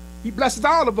Muhammad. He blesses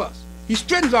all of us. He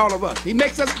strengthens all of us. He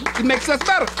makes us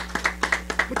better.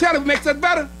 We tell him he makes us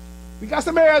better. We got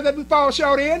some areas that we fall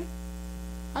short in.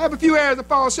 I have a few areas that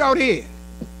fall short in.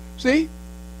 See?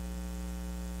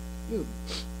 You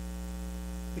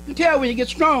can tell when you get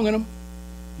strong in them.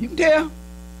 You can tell.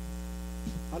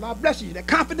 Allah bless you. That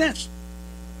confidence.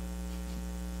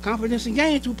 Confidence and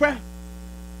gain through prayer.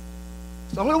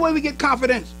 It's the only way we get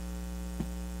confidence.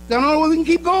 It's the only way we can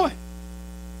keep going.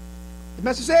 The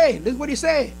message said, this is what he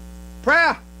said.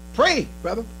 Prayer. Pray,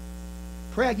 brother.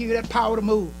 Prayer gives you that power to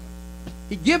move.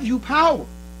 It gives you power.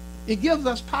 It gives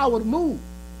us power to move.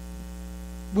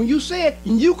 when you say it,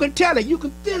 and you can tell it, you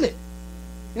can feel it.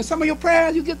 In some of your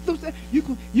prayers, you get through that, you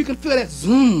can feel that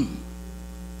zoom.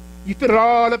 You feel it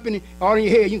all up all in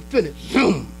your head. You can feel it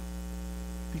zoom.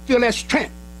 You feel that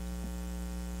strength.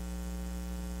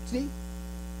 See?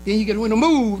 Then you get in the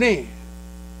move. Then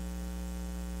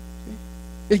see?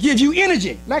 It gives you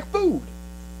energy, like food.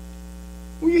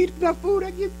 When you eat enough food,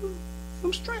 that gives you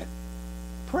some strength.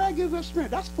 Prayer gives us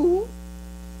strength. That's food,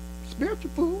 spiritual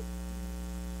food.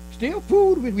 Still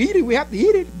food. We eat it. We have to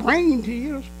eat it. Brain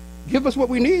to give us what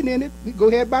we need, and then we go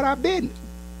ahead about our business.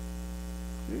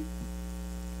 See?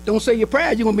 Don't say your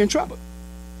prayers, you're going to be in trouble.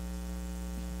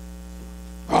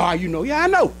 Oh, you know. Yeah, I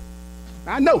know.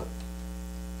 I know.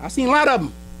 I've seen a lot of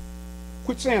them.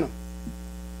 Quit saying them.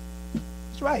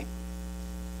 That's right.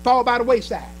 Fall by the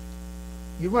wayside.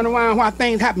 You run around why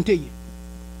things happen to you.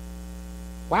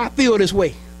 Why I feel this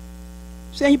way.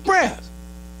 Say your prayers.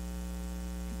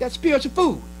 That's spiritual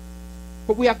food.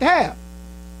 What we have to have.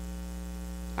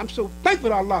 I'm so thankful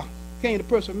that Allah came to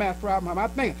personal master problem. I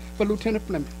thank you for Lieutenant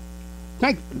Fleming.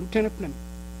 Thank you for Lieutenant Fleming.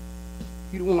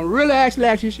 You the one really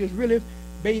actually just really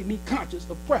made me conscious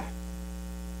of prayer.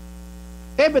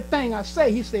 Everything I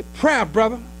say, he said, prayer,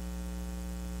 brother.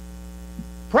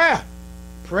 Prayer.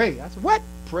 Pray. I said, what?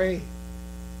 Pray.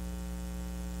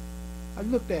 I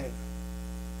looked at it.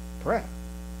 Prayer.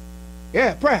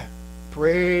 Yeah, prayer.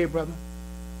 Pray, brother.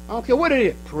 I don't care what it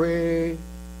is. Pray.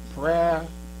 Prayer.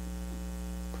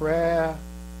 Prayer.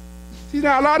 See,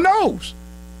 now Allah knows.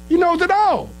 He knows it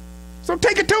all. So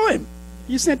take it to him.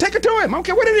 You saying, take it to him. I don't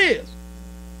care what it is.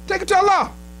 Take it to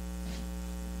Allah.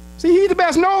 See, he's the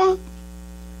best knower.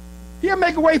 He'll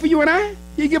make a way for you and I.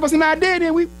 He'll give us an idea,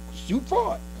 then we shoot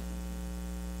for it.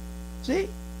 See?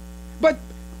 But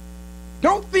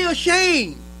don't feel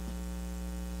shame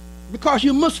because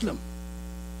you're Muslim.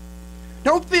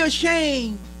 Don't feel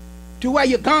shame to wear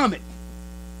your garment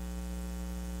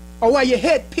or wear your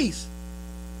headpiece.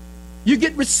 You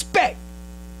get respect.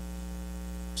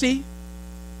 See?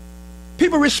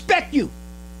 People respect you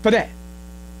for that.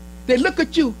 They look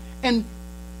at you and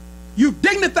you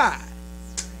dignified.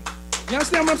 You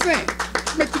understand what I'm saying?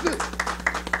 It makes you good.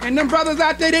 And them brothers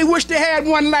out there, they wish they had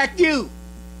one like you.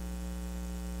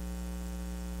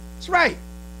 That's right.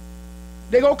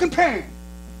 They go comparing.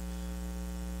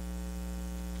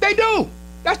 They do.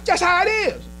 That's just how it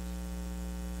is.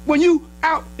 When you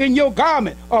out in your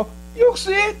garment, or you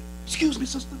see it, excuse me,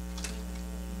 sister,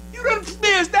 you done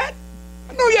experienced that.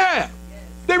 I know you have.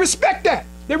 They respect that.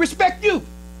 They respect you.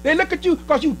 They look at you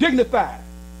because you dignified.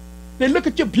 They look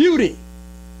at your beauty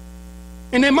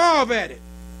and they marvel at it.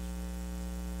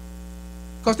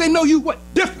 Because they know you what?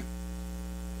 Different.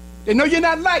 They know you're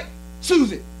not like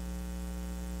Susie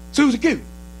Q.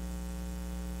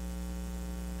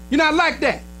 You're not like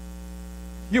that.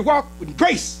 You walk with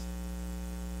grace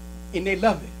and they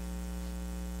love it.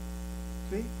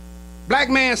 See? Black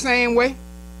man, same way.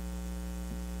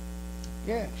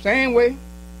 Yeah, same way.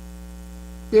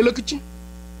 They look at you.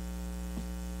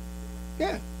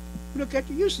 Yeah, look at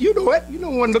you. You know it. You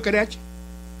don't want to look at you.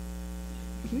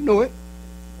 You know it.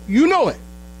 You know it.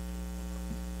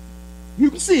 You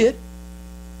can see it.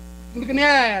 Look in the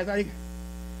eyes.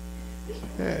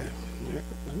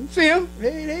 You see them.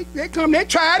 They come. They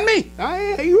tried me.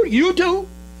 You too.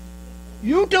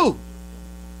 You too.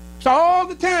 It's all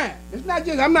the time. It's not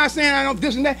just, I'm not saying I don't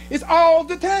this and that. It's all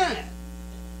the time.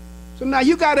 So now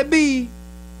you got to be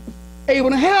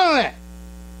able to handle that.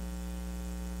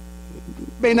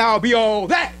 May not be all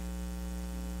that.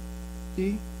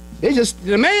 See? It's just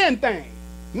the man thing.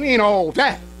 You ain't all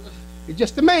that. It's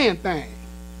just the man thing.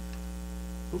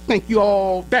 Don't think you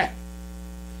all that.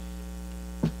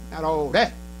 Not all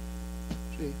that.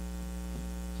 See?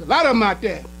 There's a lot of them out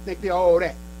there think they're all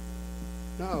that.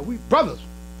 No, we brothers.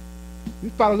 We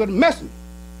followers of the messenger.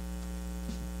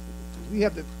 We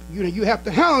have to, you have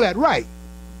to handle that right.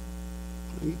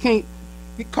 You can't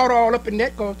get caught all up in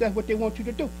that because that's what they want you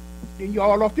to do. Then you're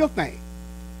all off your thing.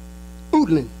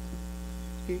 Oodling.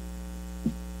 See?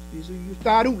 So you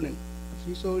start oodling.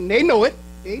 See? So and they know it.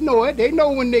 They know it. They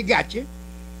know when they got you.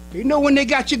 They know when they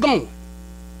got you going.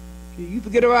 See, you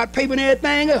forget about paper and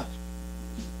everything else.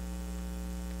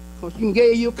 Because you can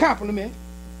give you a compliment.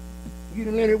 You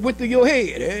done let it went through your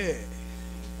head. Hey.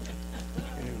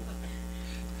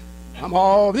 I'm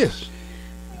all this.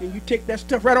 And you take that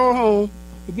stuff right on home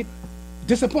and get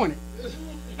disappointed.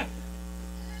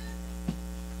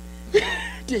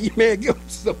 Tell you, man, give me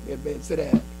something, man. Sit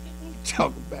down.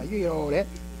 Talk about you ain't all that.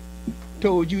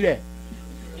 Told you that.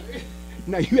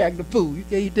 Now you act the fool. You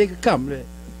can't take a compliment.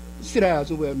 Sit down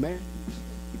somewhere, man.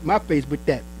 Keep my face with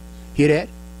that. Hear that?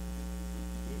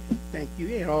 Thank you.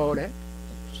 Ain't all that.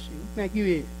 See? think you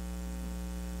is?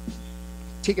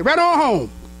 Take it right on home.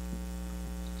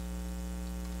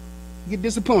 You get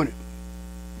disappointed.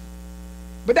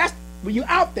 But that's when you're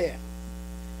out there.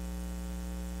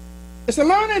 It's a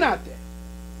learning out there.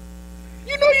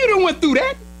 You know you done went through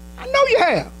that. I know you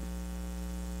have.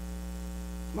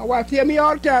 My wife tell me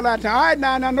all the time, all right,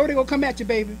 now I know they gonna come at you,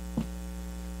 baby.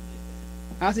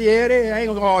 I say, yeah, they ain't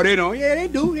gonna, oh, they don't. Yeah, they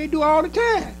do. They do all the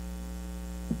time.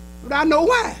 But I know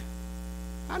why.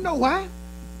 I know why.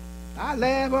 I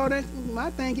laugh all that. My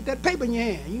thing, get that paper in your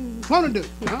hand. You want to do.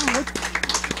 You know,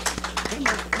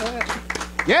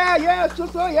 yeah,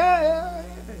 sister, yeah.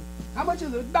 How much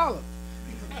is it? $1.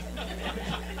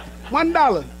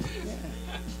 $1.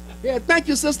 Yeah, thank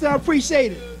you, sister. I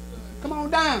appreciate it. Come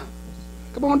on down.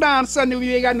 Come on down Sunday when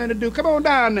you ain't got nothing to do. Come on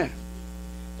down there.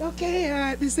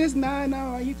 Okay, this is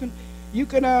no. You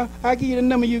can. I'll give you the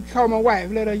number. You call my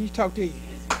wife. Let her. You talk to you.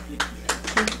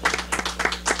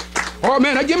 Oh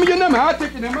man, give me your number. I'll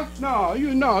take your number. No,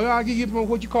 you know. I'll give you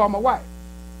what you call my wife.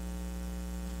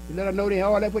 You let her know that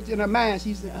all that put in her mind.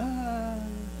 She said,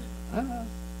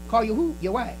 call you who?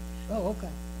 Your wife. Oh, okay.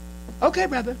 Okay,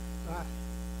 brother. All right.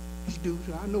 You do.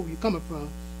 So I know where you're coming from.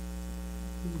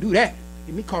 You do that.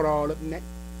 Get me caught all up in that.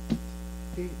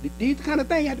 These the kind of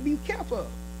things you have to be careful of.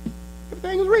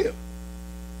 Everything is real.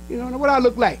 You know what I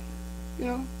look like. You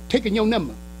know, taking your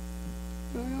number.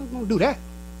 You know, I'm gonna do that.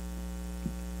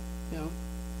 You know,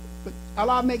 but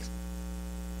Allah makes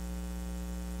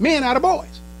men out of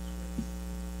boys.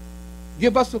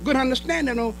 Give us a good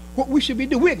understanding on what we should be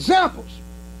doing. We're examples.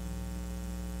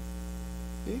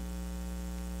 See?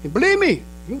 And believe me,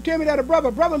 you tell me that a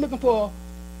brother looking for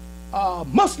a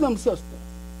Muslim sister.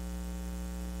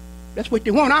 That's what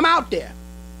they want. I'm out there.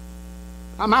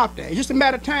 It's just a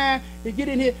matter of time they get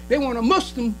in here. They want a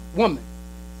Muslim woman.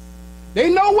 They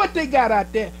know what they got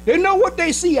out there. They know what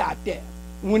they see out there.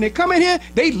 And when they come in here,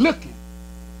 they looking.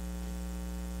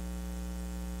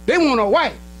 They want a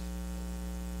wife.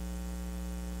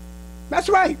 That's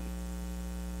right.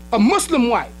 A Muslim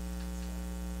wife.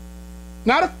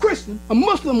 Not a Christian, a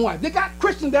Muslim wife. They got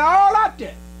Christians, they're all out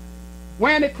there.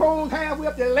 Wearing their clothes halfway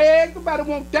up their legs. Nobody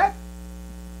want that.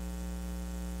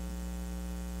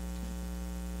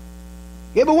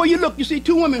 Everywhere you look, you see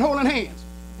two women holding hands.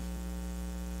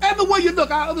 Everywhere you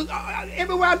look,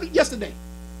 everywhere I look yesterday.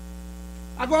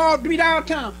 I go all to be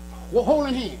downtown,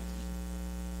 holding hands.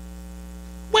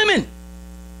 Women,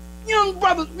 young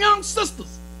brothers, young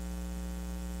sisters.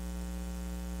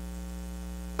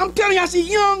 I'm telling you, I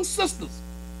see young sisters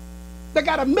that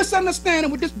got a misunderstanding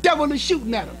with this devil is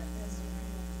shooting at them.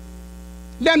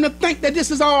 Letting them think that this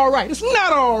is all right. It's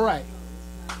not all right.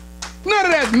 None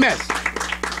of that mess.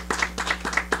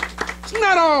 It's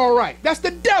not all right. That's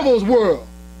the devil's world.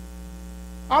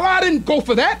 Allah didn't go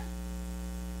for that.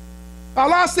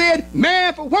 Allah said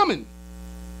man for woman,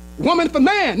 woman for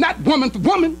man, not woman for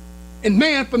woman, and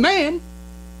man for man.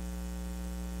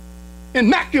 In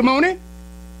matrimony,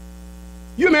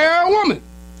 you marry a woman.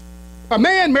 A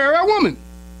man marry a woman.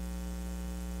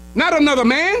 Not another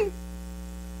man.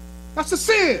 That's a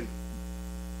sin.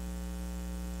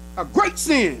 A great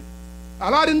sin.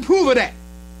 Allah didn't approve of that.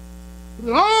 It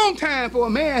was a long time before a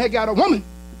man had got a woman.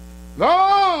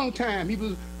 Long time. He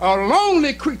was a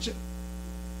lonely creature.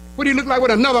 What did he look like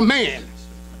with another man?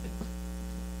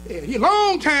 Yeah,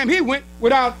 long time he went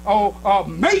without a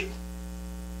mate.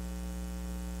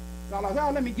 So Allah said,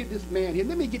 oh, let me get this man here.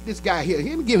 Let me get this guy here.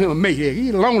 Let me give him a mate here.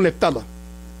 He's a lonely fella.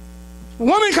 A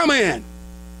woman come in.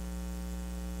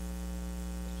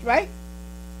 That's right.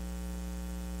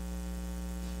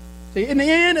 See, in the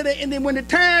end, and then when the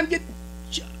time get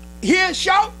here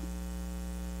short,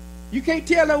 you can't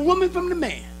tell a woman from the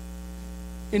man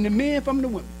and the man from the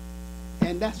woman.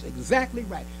 And that's exactly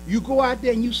right. You go out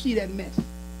there and you see that mess.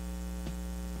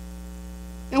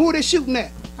 And who they shooting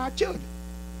at? Our children.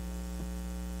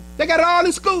 They got it all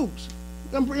in schools.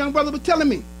 Some young brother was telling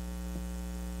me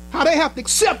how they have to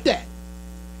accept that.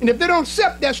 And if they don't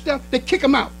accept that stuff, they kick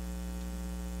them out.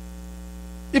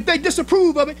 If they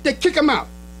disapprove of it, they kick them out.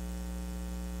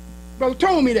 Brother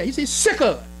told me that. He said he's sick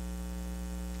of it.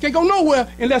 Can't go nowhere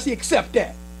unless he accept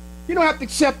that. You don't have to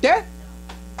accept that.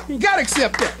 You got to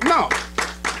accept that. No.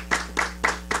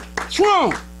 It's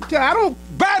wrong. I don't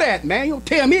buy that, man. You don't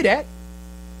tell me that.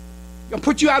 Gonna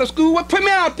put you out of school? What? Put me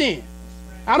out then.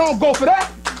 I don't go for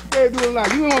that. You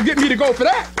don't get me to go for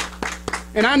that.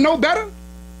 And I know better.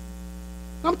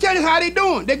 I'm telling you how they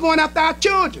doing. They're going after our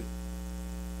children.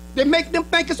 They make them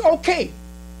think it's okay.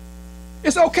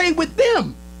 It's okay with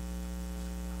them.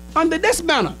 Under this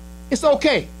banner, it's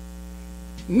okay.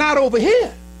 Not over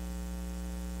here.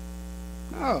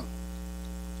 No.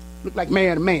 Look like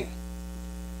man to man.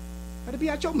 Got to be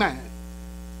out your mind.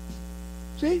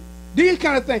 See? These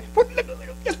kind of things.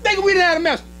 Just think if we didn't have a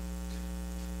message.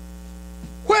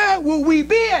 Where will we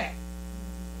be at?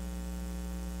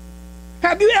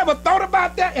 Have you ever thought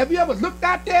about that? Have you ever looked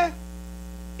out there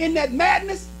in that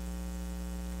madness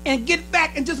and get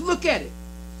back and just look at it?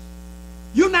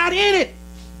 You're not in it.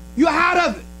 You're out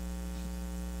of it.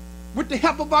 With the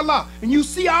help of Allah. And you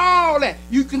see all that.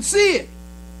 You can see it.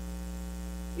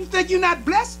 You think you're not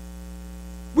blessed?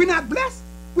 We're not blessed.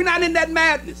 We're not in that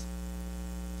madness.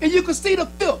 And you can see the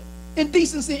filth,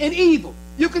 indecency, and evil.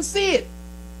 You can see it.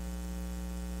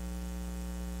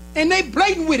 And they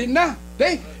blatant with it now.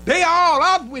 They all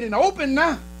out with it, open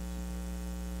now.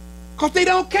 Because they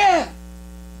don't care.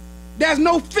 There's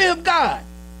no fear of God.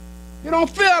 They don't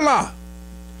fear Allah.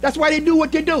 That's why they do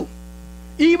what they do.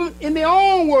 Even in their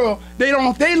own world, they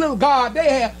little God they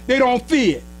have, they don't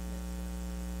fear it.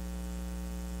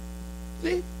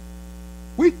 See?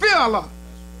 We fear Allah.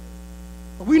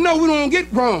 But we know we don't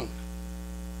get wrong.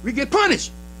 We get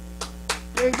punished.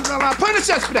 Allah punish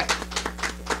us for that.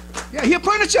 Yeah, he'll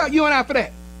punish you and I for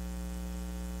that.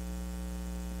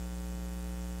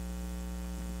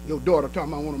 Your daughter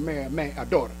talking about want to marry a man, a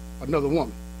daughter, another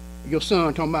woman. Your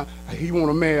son talking about he want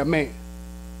to marry a man.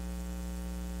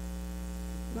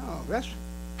 No, that's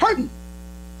hurting.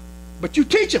 But you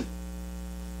teach him.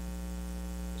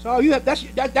 That's all you have.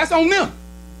 That's on them.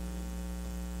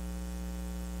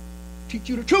 Teach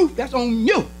you the truth. That's on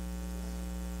you. You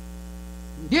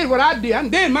did what I did. I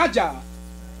did my job.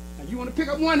 Now you want to pick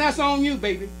up one? That's on you,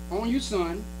 baby. On you,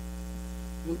 son.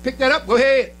 You want to pick that up? Go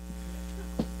ahead.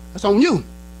 That's on you.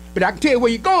 But I can tell you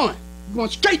where you're going. You're going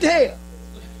straight to hell.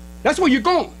 That's where you're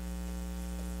going.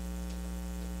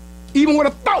 Even with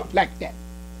a thought like that.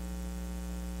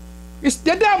 It's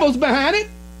the devil's behind it.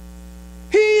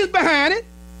 He's behind it.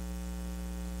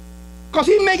 Because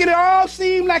he's making it all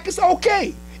seem like it's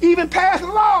okay. Even pass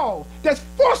laws that's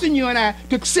forcing you and I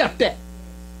to accept that.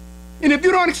 And if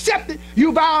you don't accept it,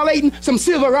 you're violating some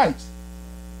civil rights.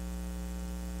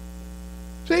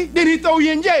 See? Then he throw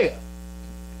you in jail.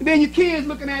 And then your kids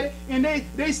looking at it, and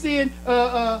they seeing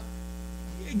a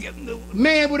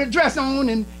man with a dress on,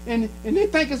 and they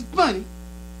think it's funny,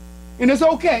 and it's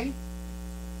okay.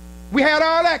 We had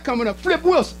all that coming up. Flip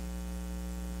Wilson,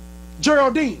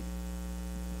 Geraldine.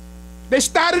 They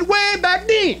started way back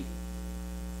then,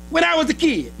 when I was a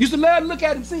kid. Used to love to look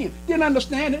at him, see him. Didn't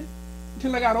understand it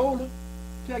until I got older,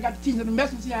 until I got to teaching the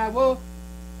message, see how I was.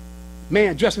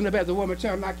 Man dressing up as a woman,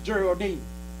 sounding like Geraldine.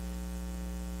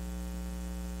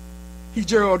 He's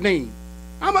Geraldine.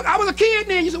 I was a kid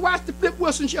then, used to watch the Flip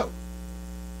Wilson show.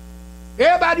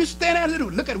 Everybody used to stand there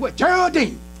and look at what?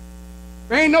 Geraldine.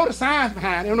 They ain't know the science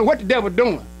behind it. They don't know what the devil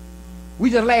doing. We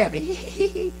just laugh.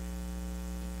 And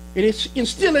it's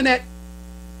instilling that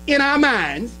in our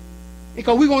minds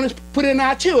because we want to put it in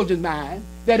our children's minds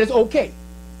that it's okay.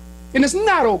 And it's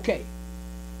not okay.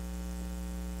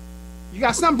 You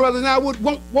got some brothers now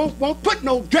won't put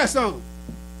no dress on.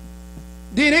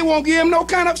 Then they won't give him no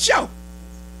kind of show.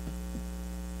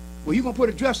 Well, you gonna put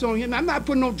a dress on him? I'm not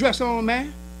putting no dress on,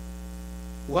 man.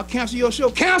 Well, cancel your show.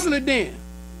 Cancel it then.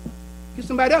 Get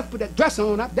somebody else to put that dress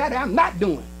on. That I'm not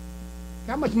doing.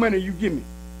 How much money you give me?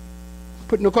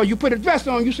 Because you put a dress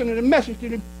on, you sending a message to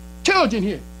the children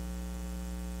here.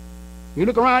 You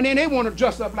look around there, and they want to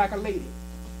dress up like a lady.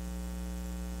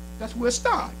 That's where it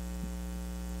started.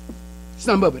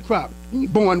 Some of it probably. You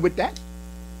ain't born with that.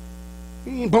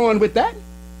 You ain't born with that.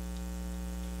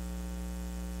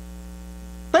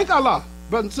 Thank Allah,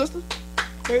 brothers and sisters.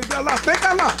 Praise Allah. Thank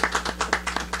Allah.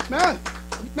 Man,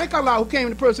 thank Allah who came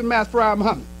in the person of Master Farad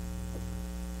Muhammad.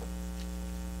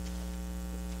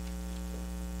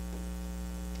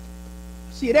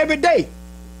 I see it every day.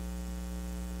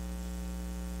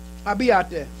 I be out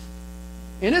there.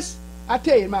 And it's, I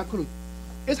tell you, my crew,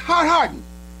 it's hard-hardened.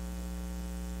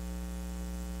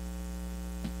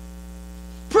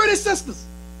 Pretty sisters.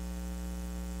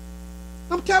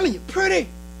 I'm telling you, pretty,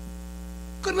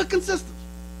 good-looking sisters.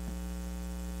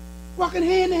 Walking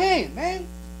hand in hand, man.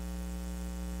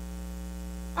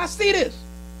 I see this.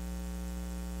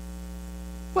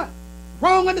 What?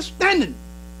 Wrong understanding.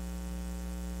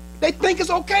 They think it's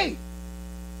okay.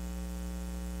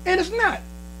 And it's not.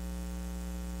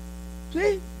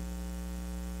 See?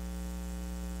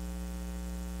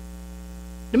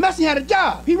 The Messenger had a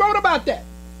job. He wrote about that.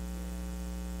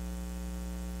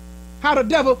 How the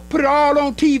devil put it all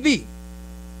on TV.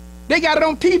 They got it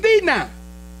on TV now.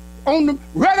 On the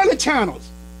regular channels.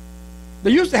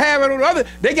 They used to have it on the other.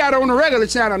 They got it on the regular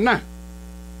channel now.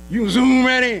 You can zoom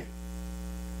right in.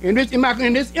 In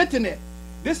this internet,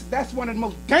 that's one of the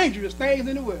most dangerous things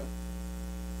in the world.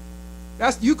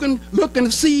 You can look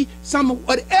and see some of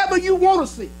whatever you want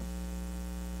to see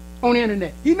on the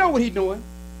internet. He know what he's doing.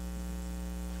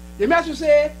 The master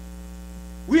said,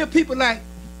 we are people like,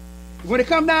 when it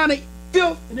comes down to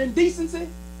filth and indecency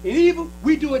and evil,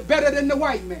 we do it better than the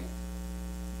white man.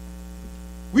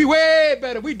 We way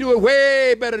better. We do it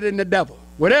way better than the devil.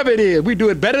 Whatever it is, we do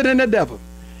it better than the devil.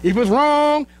 If it's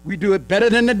wrong, we do it better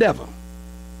than the devil.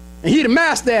 And he the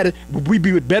master at it, but we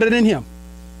do it better than him.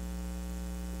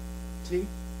 See?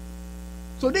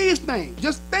 So these things,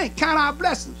 just think, count our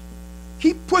blessings.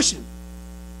 Keep pushing.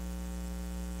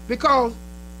 Because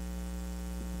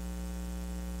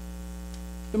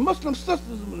the Muslim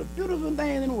sisters were the beautiful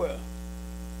thing in the world.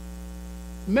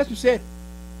 The messenger said,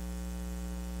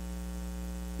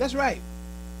 that's right.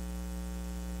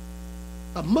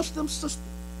 A Muslim sister.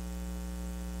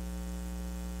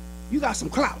 You got some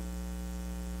clout.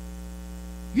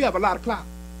 You have a lot of clout.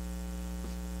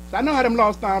 So I know how them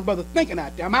lost arm brothers thinking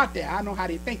out there. I'm out there. I know how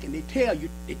they thinking. They tell you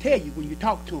when you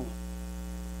talk to them.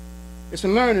 It's a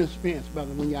learning experience,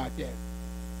 brother, when you're out there.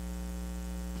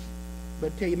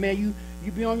 But I tell you, man,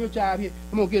 you be on your job here.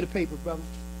 I'm gonna get a paper, brother.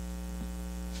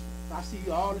 I see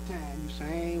you all the time. You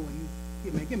sing when you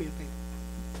give me a paper.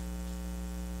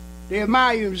 They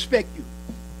admire you and respect you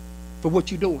for what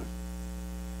you're doing.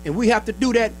 And we have to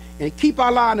do that and keep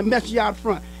our line and message out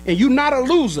front. And you're not a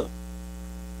loser.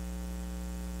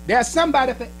 There's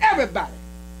somebody for everybody.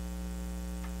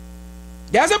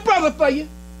 There's a brother for you.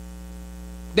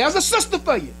 There's a sister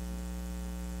for you.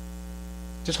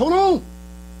 Just hold on.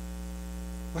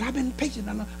 But I've been patient.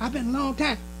 I've been a long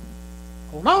time.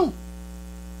 Hold on.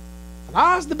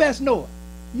 Allah's the best knower.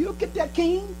 You'll get that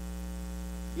king.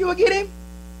 You'll get him.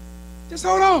 Just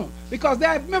hold on. Because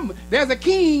remember, there's a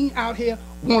king out here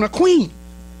want a queen.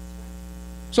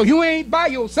 So you ain't by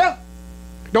yourself.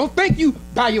 Don't think you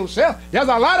by yourself. There's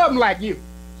a lot of them like you.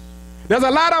 There's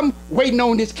a lot of them waiting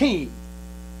on this king.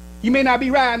 He may not be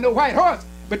riding no white horse,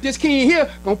 but this king here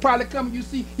gonna probably come and you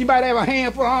see he might have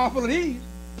a armful of these.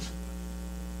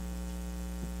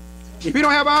 If he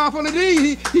don't have an armful of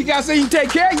these, he got so he can take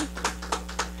care of you.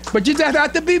 But you just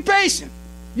have to be patient.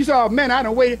 You say, oh man, I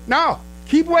done waited. No,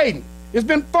 keep waiting. It's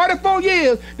been 44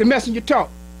 years the messenger taught.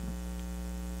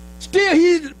 Still,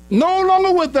 he's no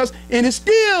longer with us and is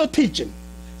still teaching.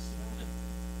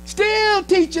 Still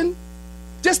teaching.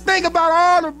 Just think about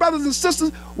all the brothers and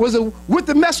sisters was with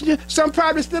the messenger. Some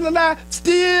probably still alive,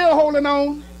 still holding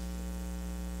on.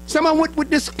 Some of them went with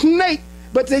this snake,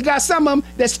 but they got some of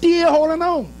them that's still holding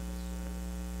on.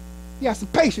 You got some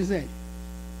patience in you.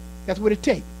 That's what it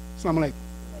takes. Assalamu alaikum.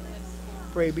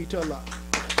 Praise be to Allah.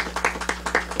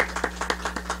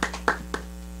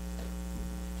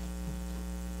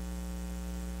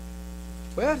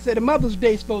 Well, I said the Mother's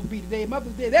Day is supposed to be today.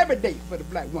 Mother's Day is every day for the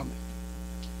black woman.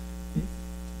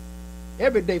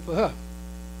 Every day for her.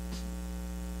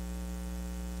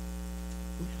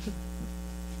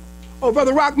 Oh,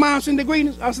 Brother Rockman send the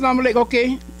greetings. Assalamu alaikum.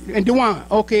 Okay. And Dewan.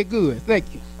 Okay, good.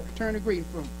 Thank you. Turn the greeting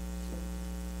from.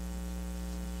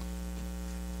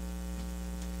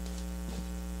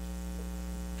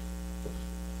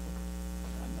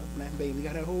 I know, black baby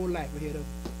got her whole life ahead of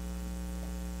her.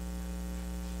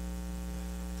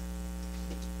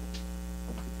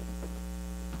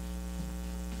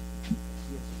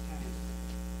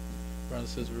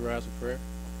 Brothers and sisters, we rise for prayer.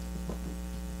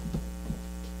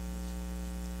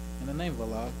 In the name of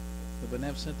Allah, the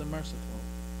Beneficent, the Merciful,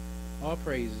 all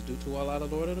praise is due to Allah,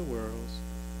 the Lord of the worlds,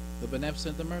 the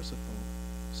Beneficent, the Merciful.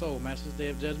 So, Master's Day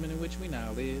of Judgment in which we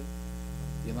now live,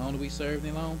 the alone we serve,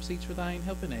 the alone seeks for thine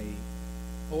help and aid.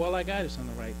 O Allah, guide us on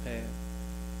the right path,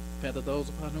 the path of those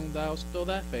upon whom thou bestow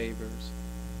thy favors,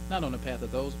 not on the path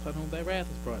of those upon whom thy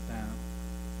wrath is brought down,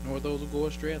 nor those who go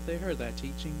astray after they heard thy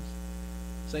teachings.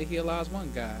 Say he Allah is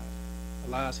one God.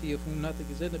 Allah is he of whom nothing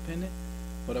is independent,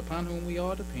 but upon whom we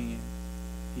all depend.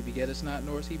 He begetteth not,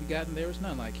 nor is he begotten, there is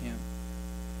none like him.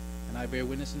 And I bear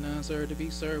witness and none deserve to be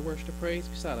served, worship, or praise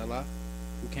beside Allah,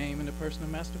 who came in the person of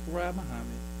Master Farad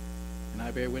Muhammad. And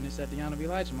I bear witness that the Honorable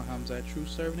Elijah Muhammad is our true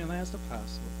servant and last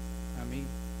apostle. Ameen.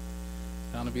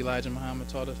 The Honorable Elijah Muhammad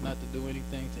taught us not to do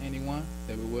anything to anyone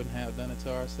that we wouldn't have done it to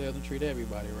ourselves and treat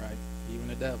everybody right, even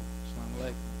the devil.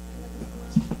 Assalamu alaikum.